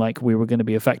seem like we were going to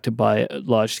be affected by it at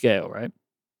large scale, right?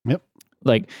 Yep.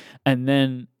 Like, and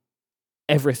then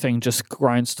everything just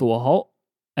grinds to a halt.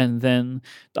 And then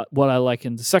what I like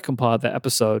in the second part of the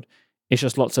episode, it's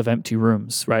just lots of empty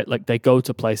rooms, right? Like they go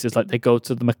to places, like they go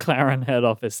to the McLaren head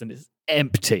office and it's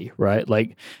empty, right?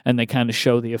 Like, and they kind of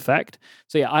show the effect.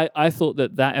 So yeah, I thought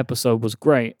that episode was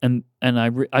great. And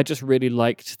I just really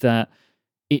liked that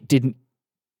it didn't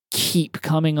keep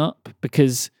coming up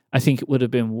because I think it would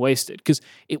have been wasted because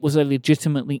it was a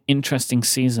legitimately interesting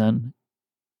season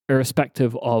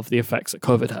irrespective of the effects that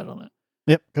COVID had on it.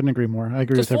 Yep, couldn't agree more. I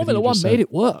agree with everything Formula One made it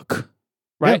work,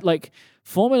 right? Yeah. Like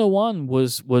Formula One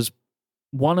was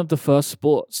one of the first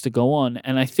sports to go on,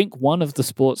 and I think one of the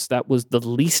sports that was the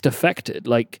least affected.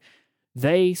 Like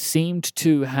they seemed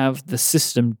to have the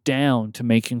system down to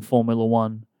making Formula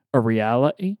One a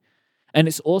reality, and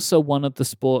it's also one of the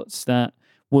sports that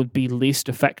would be least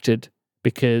affected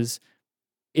because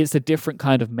it's a different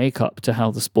kind of makeup to how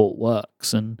the sport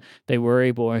works. And they were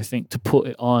able, I think, to put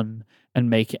it on and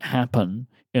make it happen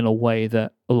in a way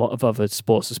that a lot of other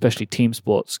sports, especially team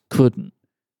sports, couldn't.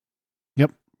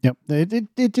 Yep.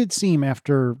 It did seem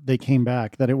after they came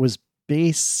back that it was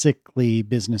basically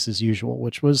business as usual,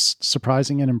 which was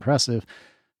surprising and impressive.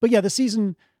 But yeah,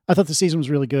 I thought the season was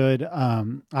really good.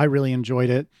 I really enjoyed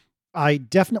it. I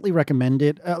definitely recommend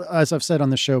it. As I've said on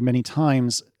the show many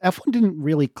times, F1 didn't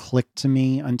really click to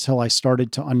me until I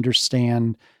started to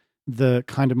understand the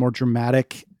kind of more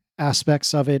dramatic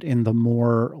aspects of it and the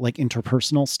more like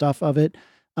interpersonal stuff of it.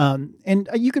 And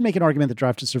you can make an argument that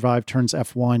Drive to Survive turns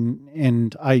F1,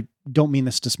 and I don't mean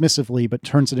this dismissively, but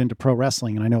turns it into pro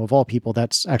wrestling. And I know of all people,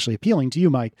 that's actually appealing to you,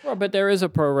 Mike. Well, but there is a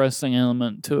pro wrestling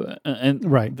element to it. And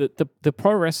right. The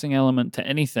pro wrestling element to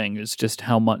anything is just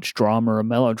how much drama or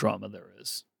melodrama there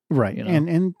is. Right. You know?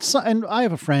 And I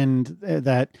have a friend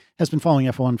that has been following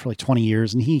F1 for like 20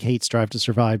 years, and he hates Drive to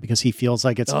Survive because he feels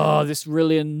like it's... Oh, this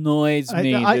really annoys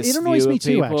me. It annoys me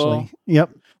too, actually.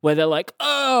 Yep. Where they're like,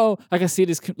 oh, like I see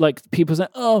this, like people say,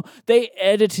 oh, they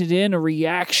edited in a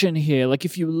reaction here. Like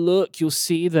if you look, you'll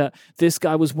see that this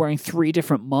guy was wearing 3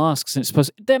 different masks, and it's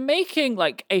supposed. They're making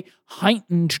like a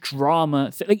heightened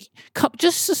drama. Like,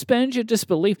 just suspend your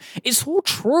disbelief. It's all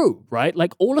true, right?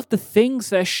 Like all of the things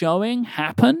they're showing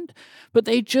happened, but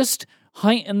they just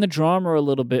heighten the drama a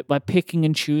little bit by picking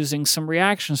and choosing some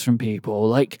reactions from people.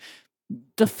 Like,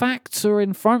 the facts are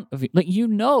in front of you.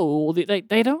 Like,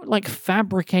 they don't like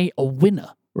fabricate a winner,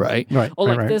 right? Right. Or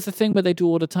like right. There's a thing where they do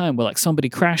all the time where like somebody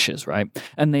crashes, right?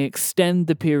 And they extend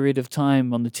the period of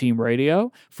time on the team radio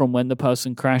from when the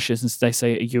person crashes and they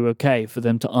say, are you okay? For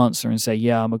them to answer and say,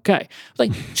 yeah, I'm okay.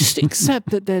 Like, just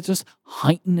accept that they're just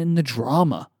heightening the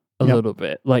drama a little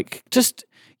bit. Like, just,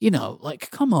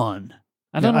 like, come on.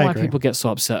 I don't know why people get so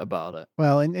upset about it.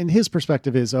 Well, and his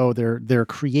perspective is, they're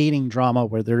creating drama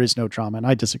where there is no drama, and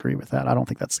I disagree with that. I don't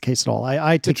think that's the case at all.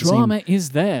 I take the drama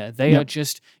is there. They are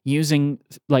just using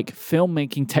like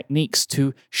filmmaking techniques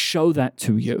to show that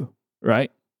to you,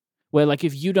 right? Where like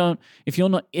if you're not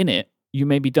in it, you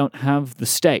maybe don't have the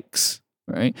stakes,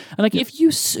 right? And like if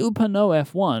you super know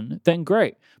F1, then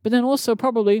great. But then also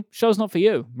probably show's not for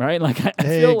you, right? Like I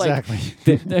feel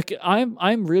like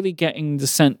I'm really getting the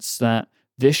sense that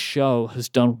this show has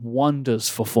done wonders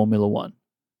for Formula One.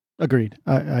 Agreed.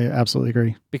 I absolutely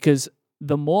agree. Because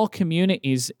the more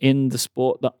communities in the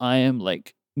sport that I am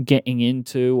like getting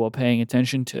into or paying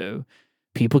attention to,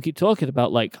 people keep talking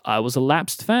about like, I was a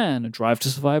lapsed fan and Drive to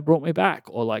Survive brought me back.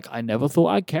 Or like, I never thought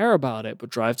I'd care about it,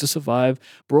 but Drive to Survive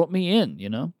brought me in,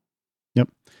 Yep.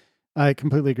 I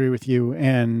completely agree with you,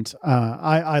 and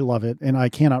I love it, and I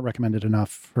cannot recommend it enough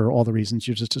for all the reasons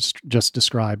you just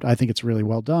described. I think it's really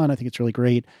well done. I think it's really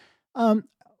great.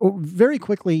 Very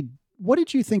quickly, what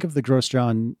did you think of the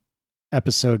Grosjean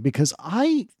episode? Because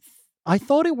I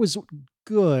thought it was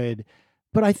good,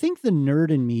 but I think the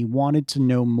nerd in me wanted to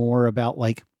know more about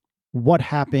like what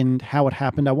happened, how it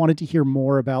happened. I wanted to hear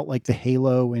more about like the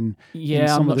halo and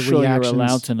some I'm of the not sure reactions. You're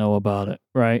allowed to know about it,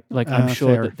 right? Like I'm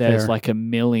sure that there's like a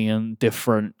million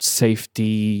different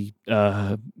safety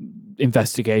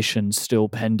investigations still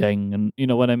pending, and you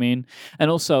know what I mean. And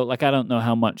also, like I don't know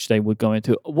how much they would go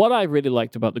into. What I really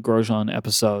liked about the Grosjean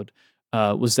episode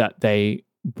was that they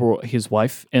brought his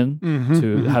wife in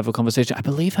to have a conversation. I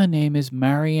believe her name is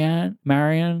Marianne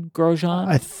Grosjean.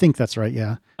 I think that's right,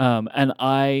 yeah. And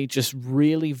I just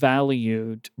really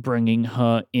valued bringing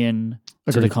her in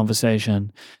to the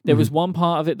conversation. There was one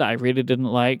part of it that I really didn't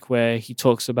like where he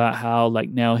talks about how like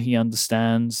now he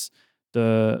understands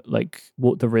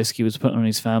what the risk he was putting on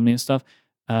his family and stuff.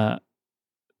 But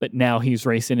now he's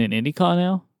racing in IndyCar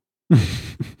now.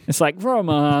 It's like,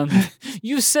 Roman,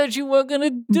 you said you weren't going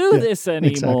to do this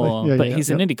anymore. Exactly. But he's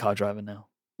an IndyCar driver now.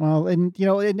 Well, and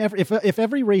if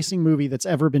every racing movie that's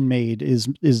ever been made is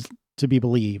to be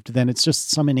believed, then it's just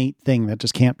some innate thing that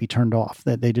just can't be turned off,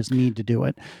 that they just need to do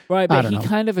it. Right, but he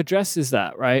kind of addresses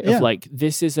that, right? Of like,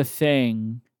 this is a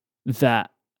thing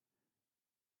that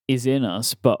is in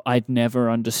us, but I'd never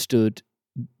understood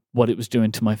what it was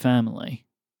doing to my family.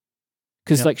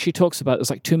 Because like she talks about,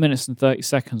 it's like 2 minutes and 30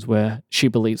 seconds where she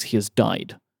believes he has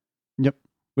died. Yep.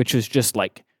 Which is just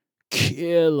like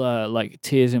killer, like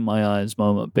tears in my eyes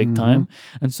moment, big time.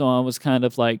 And so I was kind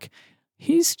of like,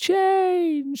 he's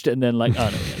changed. And then like, oh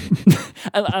no.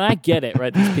 and I get it,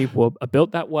 right? These people are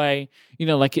built that way.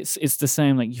 Like it's the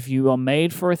same. Like if you are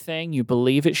made for a thing, you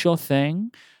believe it's your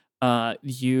thing, and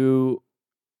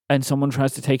someone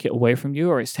tries to take it away from you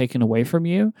or it's taken away from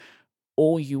you,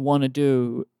 all you want to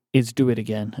do is do it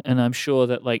again. And I'm sure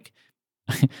that like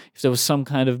if there was some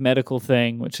kind of medical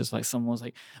thing, which is like someone was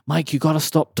like, Mike, you got to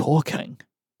stop talking.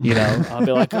 I'll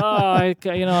be like, I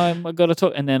got to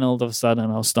talk. And then all of a sudden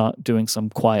I'll start doing some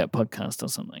quiet podcast or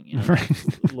something,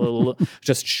 right.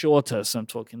 Just shorter. So I'm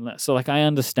talking less. So like, I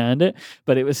understand it,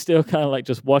 but it was still kind of like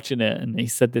just watching it. And he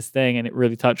said this thing and it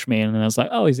really touched me. And then I was like,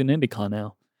 oh, he's in IndyCar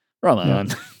now. Right on.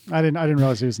 Yeah. I didn't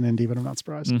realize he was an Indy, but I'm not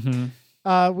surprised.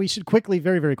 Mm-hmm. We should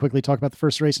very, very quickly talk about the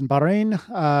first race in Bahrain.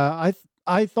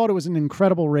 I thought it was an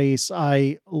incredible race.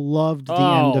 I loved the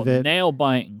end of it.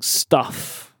 Nail-biting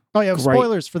stuff. Oh, yeah,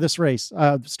 spoilers for this race.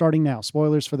 Starting now.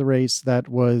 Spoilers for the race that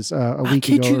was a week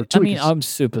ago or 2 weeks. I'm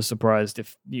super surprised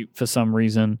if for some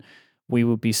reason, we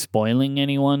would be spoiling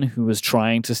anyone who was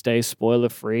trying to stay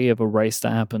spoiler-free of a race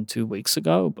that happened 2 weeks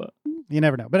ago, but... You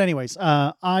never know. But anyways,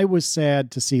 I was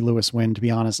sad to see Lewis win, to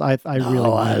be honest. I really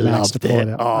wanted Max to pull it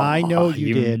out. I know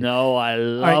you did. No, I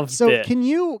loved it. So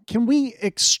can we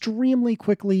extremely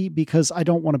quickly, because I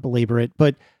don't want to belabor it,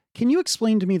 but can you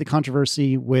explain to me the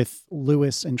controversy with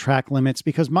Lewis and track limits?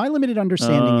 Because my limited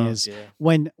understanding is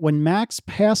when Max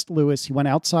passed Lewis, he went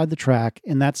outside the track,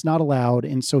 and that's not allowed.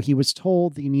 And so he was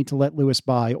told that you need to let Lewis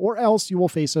by, or else you will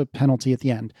face a penalty at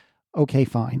the end. Okay,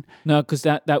 fine. No, because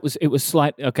it was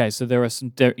slight. Okay, so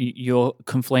you're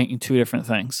conflating two different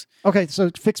things. Okay, so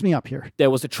fix me up here. There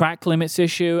was a track limits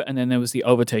issue, and then there was the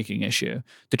overtaking issue.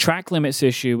 The track limits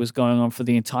issue was going on for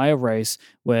the entire race,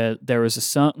 where there was a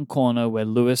certain corner where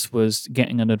Lewis was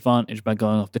getting an advantage by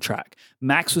going off the track.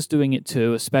 Max was doing it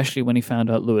too, especially when he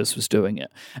found out Lewis was doing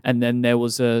it. And then there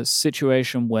was a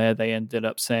situation where they ended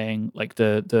up saying, like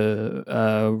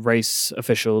the race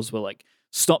officials were like,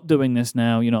 stop doing this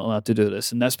now. You're not allowed to do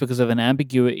this. And that's because of an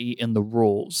ambiguity in the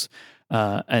rules.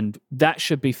 And that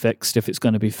should be fixed if it's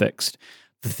going to be fixed.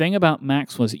 The thing about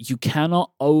Max was you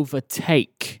cannot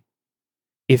overtake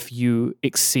if you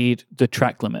exceed the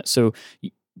track limit. So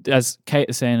as Kate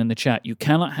is saying in the chat, you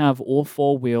cannot have all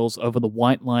four wheels over the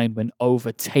white line when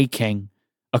overtaking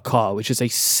a car, which is a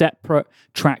separate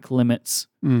track limits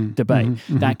debate.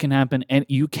 That can happen, and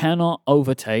you cannot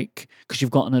overtake because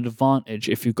you've got an advantage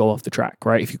if you go off the track,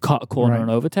 right? If you cut a corner and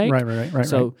overtake. Right.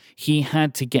 So he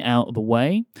had to get out of the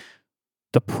way.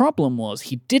 The problem was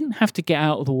he didn't have to get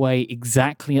out of the way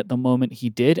exactly at the moment he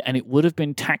did, and it would have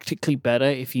been tactically better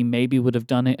if he maybe would have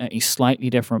done it at a slightly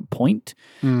different point.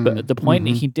 But at the point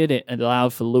that he did it, it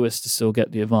allowed for Lewis to still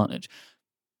get the advantage.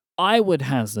 I would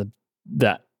hazard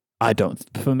that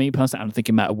for me personally, I don't think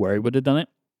it mattered where he would have done it.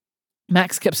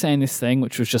 Max kept saying this thing,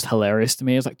 which was just hilarious to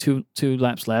me. It was like two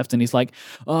laps left, and he's like,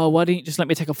 oh, why didn't you just let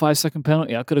me take a 5-second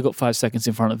penalty? I could have got 5 seconds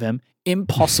in front of him.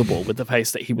 Impossible with the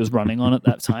pace that he was running on at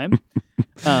that time.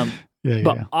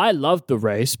 But I loved the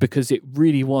race because it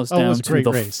really was down to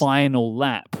the final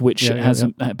lap, which it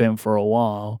hasn't been for a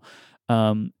while.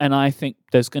 And I think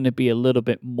there's going to be a little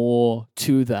bit more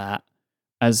to that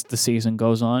as the season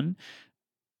goes on.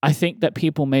 I think that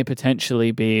people may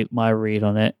potentially be, my read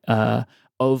on it,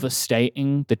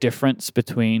 overstating the difference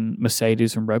between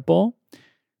Mercedes and Red Bull,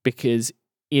 because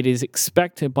it is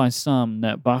expected by some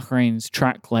that Bahrain's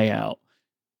track layout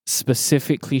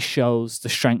specifically shows the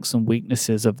strengths and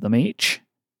weaknesses of them each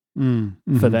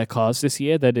for their cars this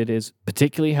year, that it is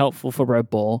particularly helpful for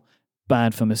Red Bull,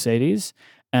 bad for Mercedes.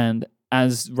 And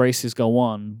as races go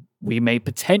on, we may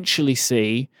potentially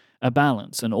see a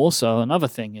balance. And also another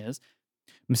thing is,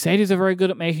 Mercedes are very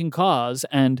good at making cars,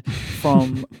 and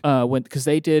from because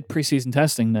they did preseason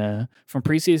testing there, from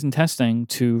preseason testing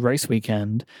to race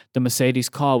weekend, the Mercedes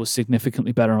car was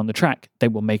significantly better on the track. They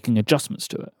were making adjustments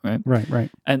to it, right?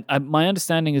 Right. And my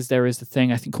understanding is there is a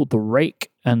thing I think called the rake,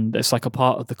 and it's like a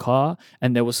part of the car,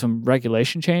 and there were some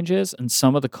regulation changes, and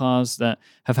some of the cars that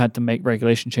have had to make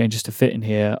regulation changes to fit in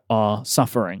here are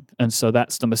suffering, and so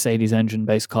that's the Mercedes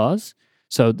engine-based cars.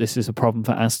 So this is a problem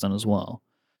for Aston as well.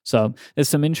 So there's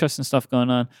some interesting stuff going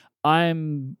on.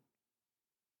 I'm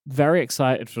very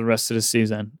excited for the rest of the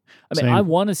season. I mean, I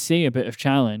want to see a bit of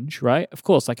challenge, right? Of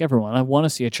course, like everyone, I want to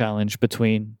see a challenge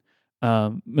between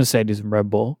Mercedes and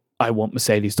Red Bull. I want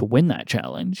Mercedes to win that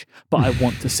challenge, but I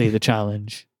want to see the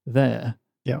challenge there.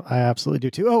 Yeah, I absolutely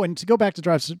do too. Oh, and to go back to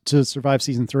Drive to Survive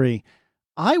Season 3,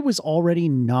 I was already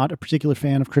not a particular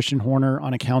fan of Christian Horner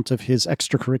on account of his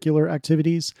extracurricular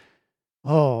activities.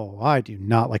 Oh, I do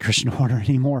not like Christian Horner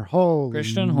anymore. Holy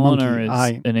Christian monkey. Horner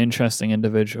is an interesting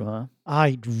individual, huh?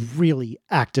 I really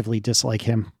actively dislike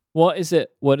him. What is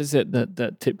it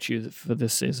that tipped you for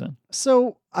this season?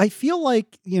 So I feel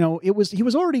like, he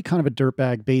was already kind of a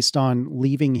dirtbag based on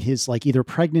leaving his like either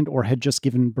pregnant or had just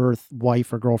given birth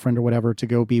wife or girlfriend or whatever to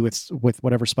go be with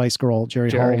whatever Spice Girl, Jerry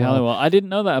Halliwell. I didn't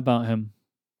know that about him.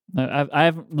 I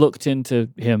haven't looked into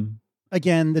him.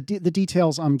 again, the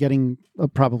details I'm getting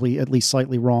probably at least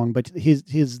slightly wrong, but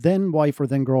his then wife or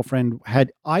then girlfriend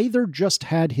had either just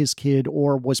had his kid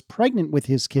or was pregnant with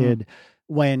his kid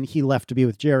when he left to be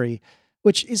with Jerry,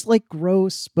 which is like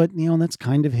gross, but that's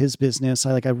kind of his business.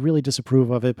 I really disapprove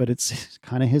of it, but it's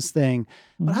kind of his thing.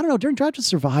 But I don't know, during Drive to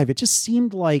Survive, it just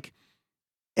seemed like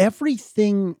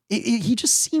everything, he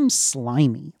just seemed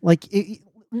slimy. Like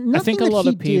I think a lot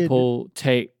of people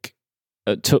took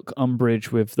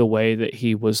umbrage with the way that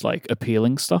he was like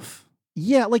appealing stuff.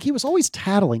 Yeah, like he was always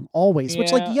tattling, always,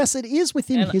 which yes, it is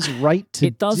within his right to do.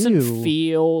 It doesn't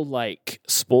feel like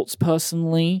sports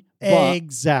personally. But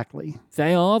exactly.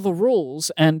 They are the rules.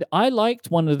 And I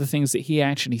liked one of the things that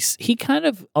he kind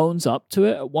of owns up to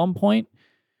it at one point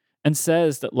and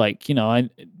says that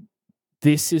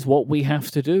this is what we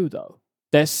have to do though.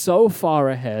 They're so far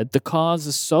ahead. Their cars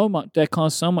are so much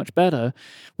better.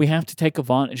 We have to take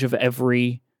advantage of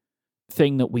everything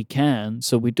that we can.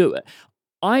 So we do it.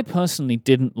 I personally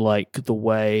didn't like the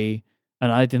way,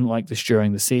 and I didn't like this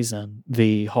during the season,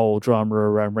 the whole drama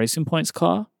around Racing Point's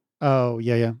car. Oh,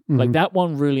 yeah, yeah. Mm-hmm. Like that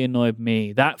one really annoyed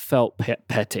me. That felt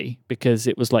petty because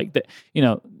it was like that,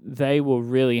 they were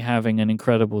really having an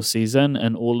incredible season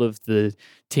and all of the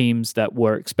teams that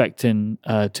were expecting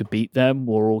to beat them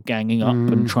were all ganging up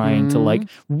and trying to like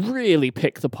really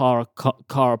pick the car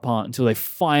apart until they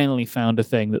finally found a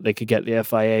thing that they could get the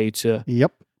FIA to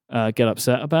get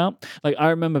upset about. Like I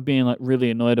remember being like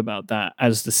really annoyed about that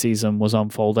as the season was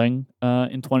unfolding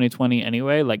in 2020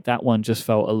 anyway. Like that one just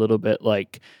felt a little bit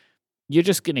like, you're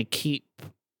just going to keep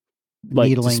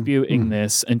disputing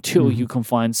this until you can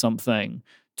find something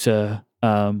to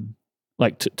hammer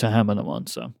them on.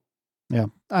 So, yeah,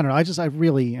 I don't know. I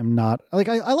really am not like,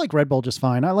 I like Red Bull just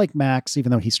fine. I like Max,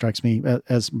 even though he strikes me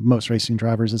as most racing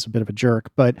drivers as a bit of a jerk,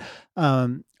 but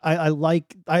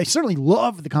I certainly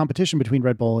love the competition between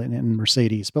Red Bull and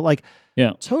Mercedes, but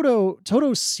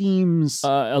Toto seems,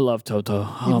 I love Toto.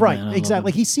 Oh, right. Man,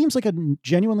 exactly. He seems like a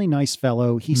genuinely nice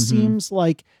fellow. He seems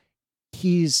like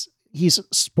he's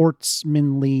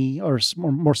sportsmanly or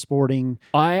more sporting.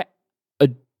 I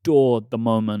adored the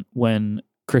moment when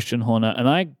Christian Horner, and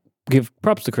I give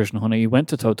props to Christian Horner, he went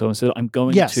to Toto and said, I'm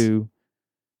going to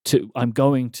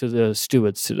the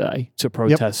stewards today to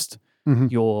protest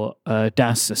your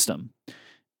DAS system.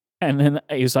 And then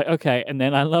he was like, okay. And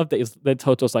then I love that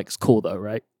Toto's like, it's cool though,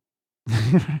 right?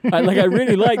 I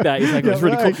really like that. He's like, it's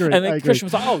really cool. And then Christian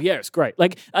was like, oh yeah, it's great.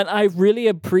 Like, and I really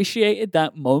appreciated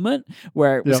that moment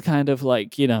where it was kind of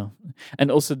like,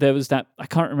 and also there was that, I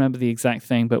can't remember the exact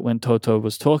thing, but when Toto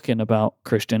was talking about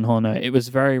Christian Horner, it was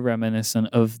very reminiscent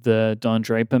of the Don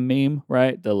Draper meme,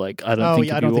 right? The like, I don't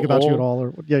think about you at all,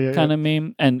 or kind of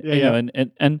meme. And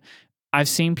and I've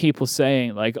seen people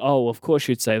saying like, oh, of course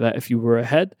you'd say that if you were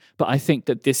ahead, but I think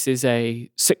that this is a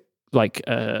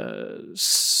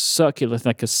circular,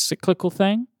 like a cyclical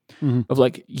thing of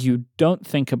like, you don't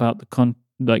think about the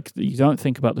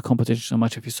competition so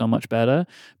much if you're so much better,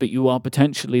 but you are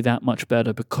potentially that much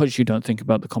better because you don't think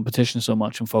about the competition so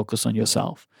much and focus on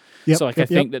yourself. So I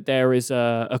think that there is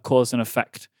a cause and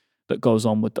effect that goes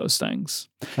on with those things.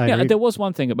 There was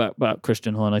one thing about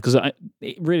Christian Horner, because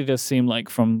it really does seem like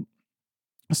from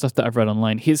stuff that I've read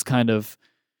online, his kind of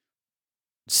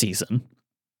season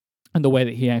and the way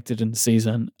that he acted in the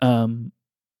season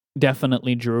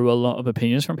definitely drew a lot of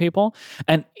opinions from people.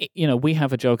 And, we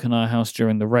have a joke in our house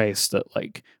during the race that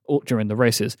during the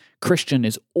races, Christian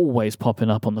is always popping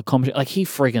up on the commentary. Like he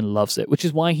friggin' loves it, which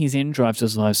is why he's in Drive to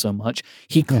Survive so much.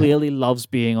 He clearly loves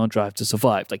being on Drive to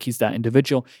Survive. Like he's that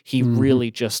individual. He really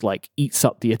just like eats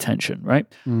up the attention, right?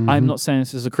 I'm not saying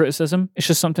this is a criticism. It's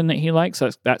just something that he likes.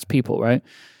 That's people, right?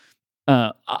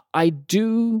 I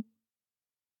do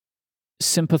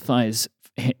sympathize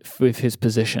with his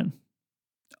position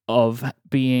of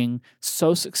being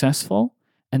so successful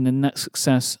and then that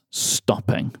success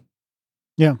stopping.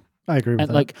 Yeah, I agree with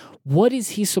that. Like, what is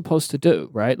he supposed to do,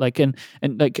 right? Like, and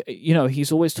like,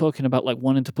 he's always talking about like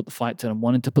wanting to put the fight to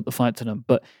them,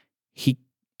 but he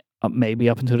maybe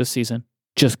up until the season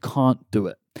just can't do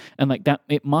it. And like that,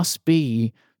 it must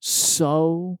be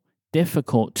so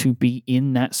difficult to be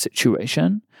in that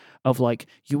situation of like,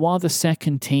 you are the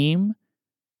second team,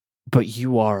 but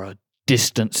you are a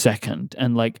distant second,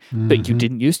 and like but you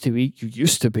didn't used to be. You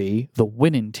used to be the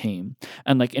winning team,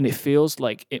 and it feels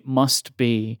like it must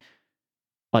be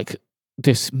like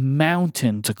this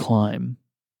mountain to climb.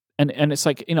 And it's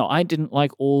like, I didn't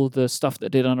like all the stuff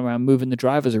that did on around moving the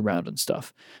drivers around and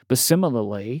stuff, but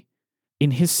similarly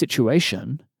in his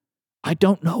situation, I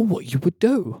don't know what you would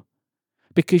do,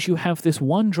 because you have this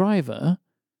one driver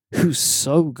who's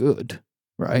so good,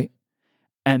 right?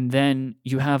 And then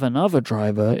you have another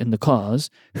driver in the cars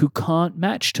who can't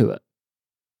match to it.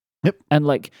 Yep. And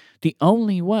like the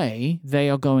only way they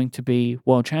are going to be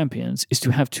world champions is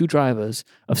to have two drivers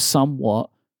of somewhat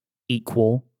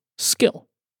equal skill,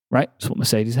 right? That's what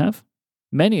Mercedes have.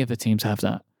 Many of the teams have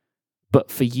that. But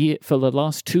for the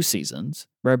last 2 seasons,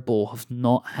 Red Bull have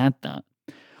not had that.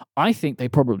 I think they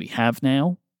probably have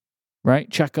now, right?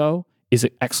 Checo is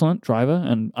an excellent driver,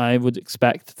 and I would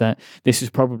expect that this is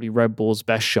probably Red Bull's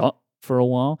best shot for a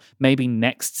while. Maybe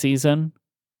next season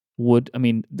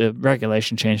the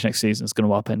regulation change next season is going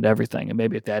to upend everything, and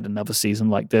maybe if they had another season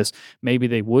like this, maybe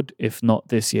they would, if not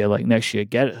this year, like next year,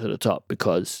 get it to the top,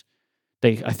 because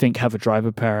they, I think, have a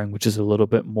driver pairing which is a little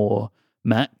bit more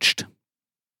matched.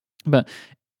 But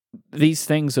these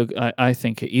things are, I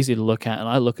think, are easy to look at, and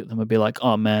I look at them and be like,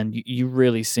 oh man, you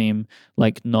really seem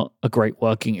like not a great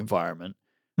working environment.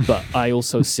 But I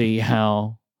also see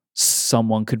how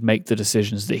someone could make the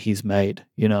decisions that he's made,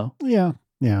 you know? Yeah.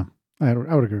 I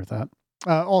would agree with that.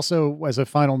 Also, as a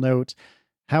final note,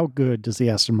 how good does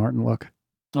the Aston Martin look?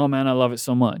 Oh man, I love it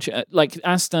so much. Like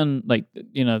Aston, like,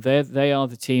 you know, they are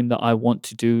the team that I want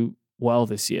to do well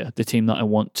this year, the team that I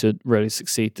want to really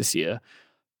succeed this year,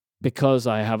 because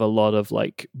I have a lot of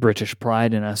like British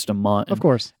pride in Aston Martin. Of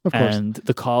course. And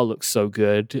the car looks so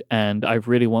good, and I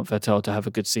really want Vettel to have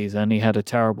a good season. He had a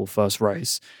terrible first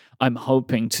race. I'm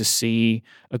hoping to see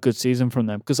a good season from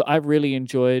them, because I really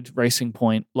enjoyed Racing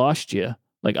Point last year.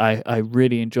 Like I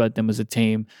really enjoyed them as a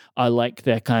team. I like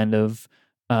their kind of,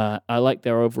 I like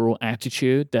their overall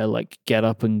attitude. Their like get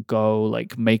up and go,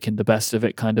 like making the best of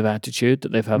it kind of attitude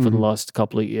that they've had for the last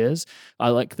couple of years. I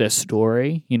like their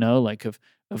story, you know, like of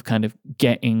kind of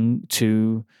getting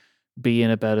to be in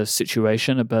a better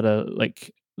situation, a better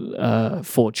like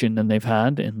fortune than they've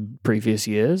had in previous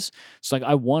years. It's like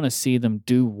I want to see them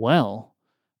do well,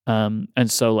 and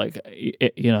so like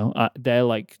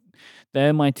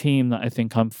they're my team that I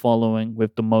think I'm following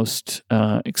with the most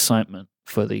excitement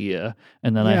for the year.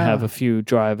 And then I have a few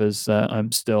drivers that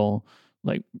I'm still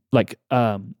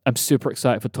I'm super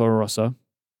excited for Toro Rosso,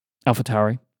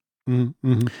 AlphaTauri,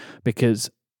 because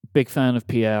big fan of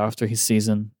Pierre after his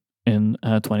season in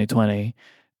 2020.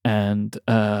 And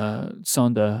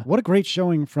Sonda. What a great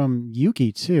showing from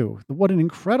Yuki too. What an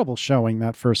incredible showing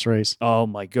that first race. Oh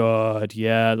my God.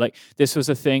 Yeah. Like this was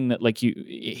a thing that like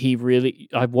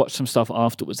I watched some stuff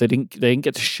afterwards. They didn't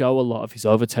get to show a lot of his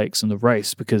overtakes in the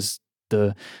race because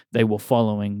they were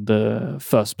following the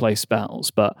first place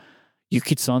battles, but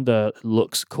Yuki Tsunoda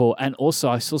looks cool. And also,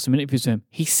 I saw some interviews with him.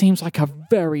 He seems like a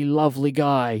very lovely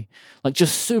guy. Like,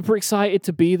 just super excited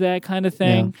to be there kind of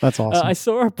thing. Yeah, that's awesome. I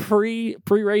saw a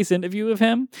pre-race interview with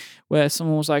him where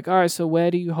someone was like, all right, so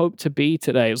where do you hope to be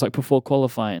today? It was like before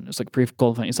qualifying. It was like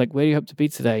pre-qualifying. He's like, where do you hope to be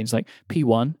today? And he's like,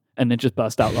 P1. And then just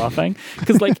burst out laughing.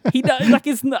 Because, like, he does, like,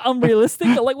 it's unrealistic.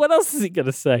 Like, what else is he going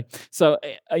to say? So,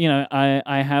 you know,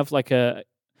 I have like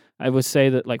I would say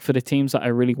that, like, for the teams that I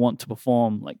really want to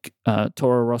perform, like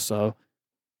Toro Rosso,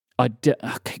 I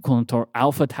keep calling them Toro,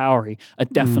 AlphaTauri are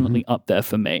definitely up there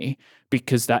for me,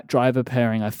 because that driver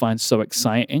pairing I find so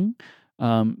exciting.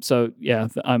 So yeah,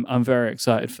 I'm very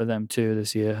excited for them too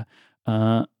this year.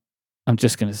 I'm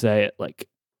just gonna say it, like,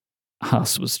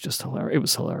 Haas was just hilarious. It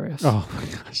was hilarious. Oh my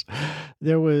gosh.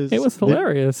 It was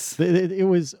hilarious. It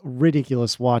was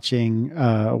ridiculous watching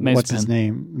what's his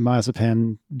name?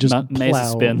 Mazepin just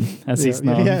Mazepin, as he's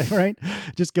known. Yeah, right.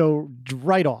 Just go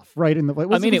right off, right in the way.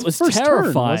 It was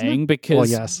terrifying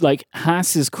because like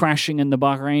Haas's crashing in the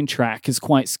Bahrain track is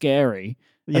quite scary.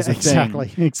 Yeah, exactly.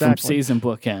 From season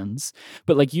bookends.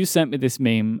 But like, you sent me this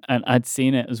meme, and I'd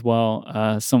seen it as well,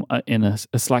 in a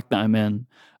Slack that I'm in,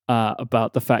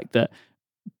 about the fact that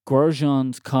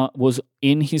Grosjean's car was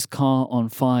in his car on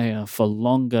fire for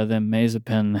longer than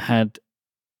Mazepin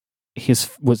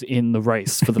was in the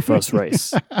race for the first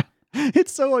race.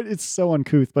 It's so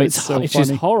uncouth, but it's so funny. It's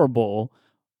just horrible,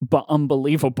 but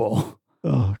unbelievable.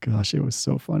 Oh gosh, it was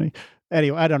so funny.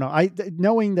 Anyway, I don't know.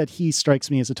 Knowing that he strikes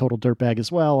me as a total dirtbag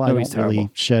as well, I don't really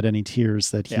shed any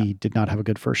tears that he did not have a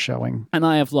good first showing. And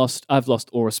I've lost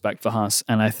all respect for Haas,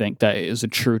 and I think that it is a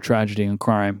true tragedy and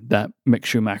crime that Mick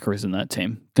Schumacher is in that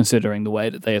team, considering the way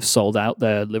that they have sold out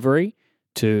their livery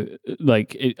to,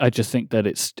 like, I just think that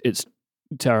it's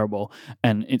terrible,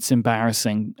 and it's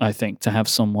embarrassing, I think, to have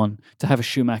a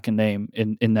Schumacher name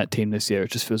in that team this year.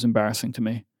 It just feels embarrassing to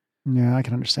me. Yeah, I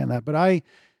can understand that, but I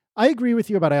agree with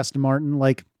you about Aston Martin.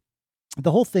 Like, the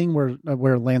whole thing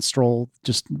where Lance Stroll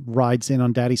just rides in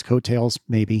on Daddy's coattails,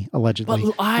 maybe, allegedly.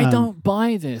 But I don't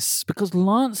buy this, because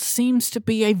Lance seems to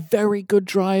be a very good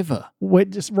driver.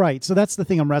 Right. So that's the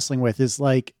thing I'm wrestling with, is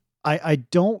like, I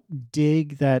don't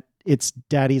dig that it's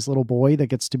daddy's little boy that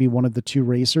gets to be one of the two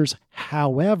racers.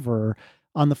 However,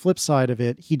 on the flip side of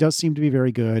it, he does seem to be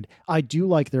very good. I do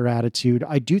like their attitude.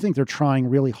 I do think they're trying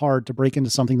really hard to break into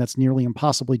something that's nearly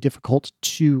impossibly difficult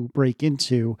to break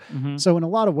into. Mm-hmm. So in a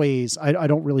lot of ways, I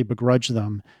don't really begrudge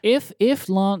them. If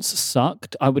Lance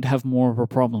sucked, I would have more of a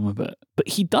problem with it. But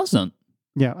he doesn't.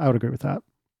 Yeah, I would agree with that.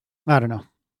 I don't know.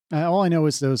 All I know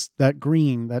is that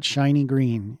green, that shiny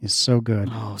green is so good.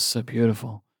 Oh, so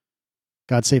beautiful.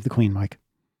 God save the Queen, Mike.